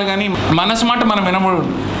మాట వినాలి, కానీ మనసు మాట మనం వినకూడదు.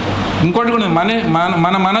 ఇంకోటి కూడా,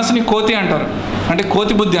 మన మనసుని కోతి అంటారు, అంటే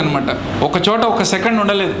కోతి బుద్ధి అనమాట. ఒక చోట 1 సెకండ్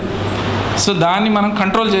ఉండలేదు. సో దాన్ని మనం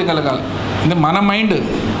కంట్రోల్ చేయగలగాలి. అంటే మన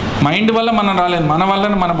మైండ్ వల్ల మనం రాలేదు, మన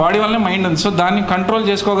వల్ల, మన బాడీ వల్లనే మైండ్ ఉంది. సో దాన్ని కంట్రోల్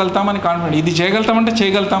చేసుకోగలుగుతామని కాన్ఫిడెంట్. ఇది చేయగలుగుతామంటే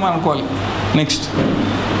చేయగలుగుతామని అనుకోవాలి. నెక్స్ట్,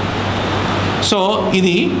 సో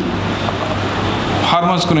ఇది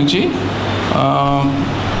హార్మోన్స్ గురించి.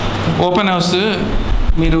 ఓపెన్ హౌస్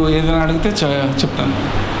మీరు ఏదైనా అడిగితే చెప్తాను.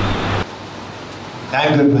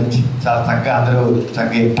 థ్యాంక్ యూ మంచి, చాలా చక్కగా అందరూ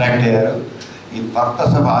చక్కగా ఇంట్రాక్ట్ అయ్యారు. ఈ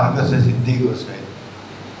పర్పస్ ఆఫ్ ఆర్గస్ సిద్ధి కోసమే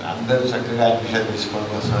అందరూ చక్కగా అడ్మిషన్ తీసుకోవడం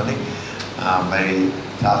కోసమని. మరి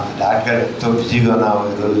చాలా డాక్టర్ ఎంతో బిజీగా ఉన్నాము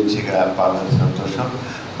ఈరోజు నుంచి ఇక్కడ పాల్గొన్న సంతోషం.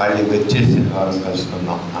 మళ్ళీ వచ్చేసి వారం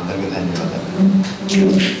కలుసుకుందాం. అందరికీ ధన్యవాదాలు.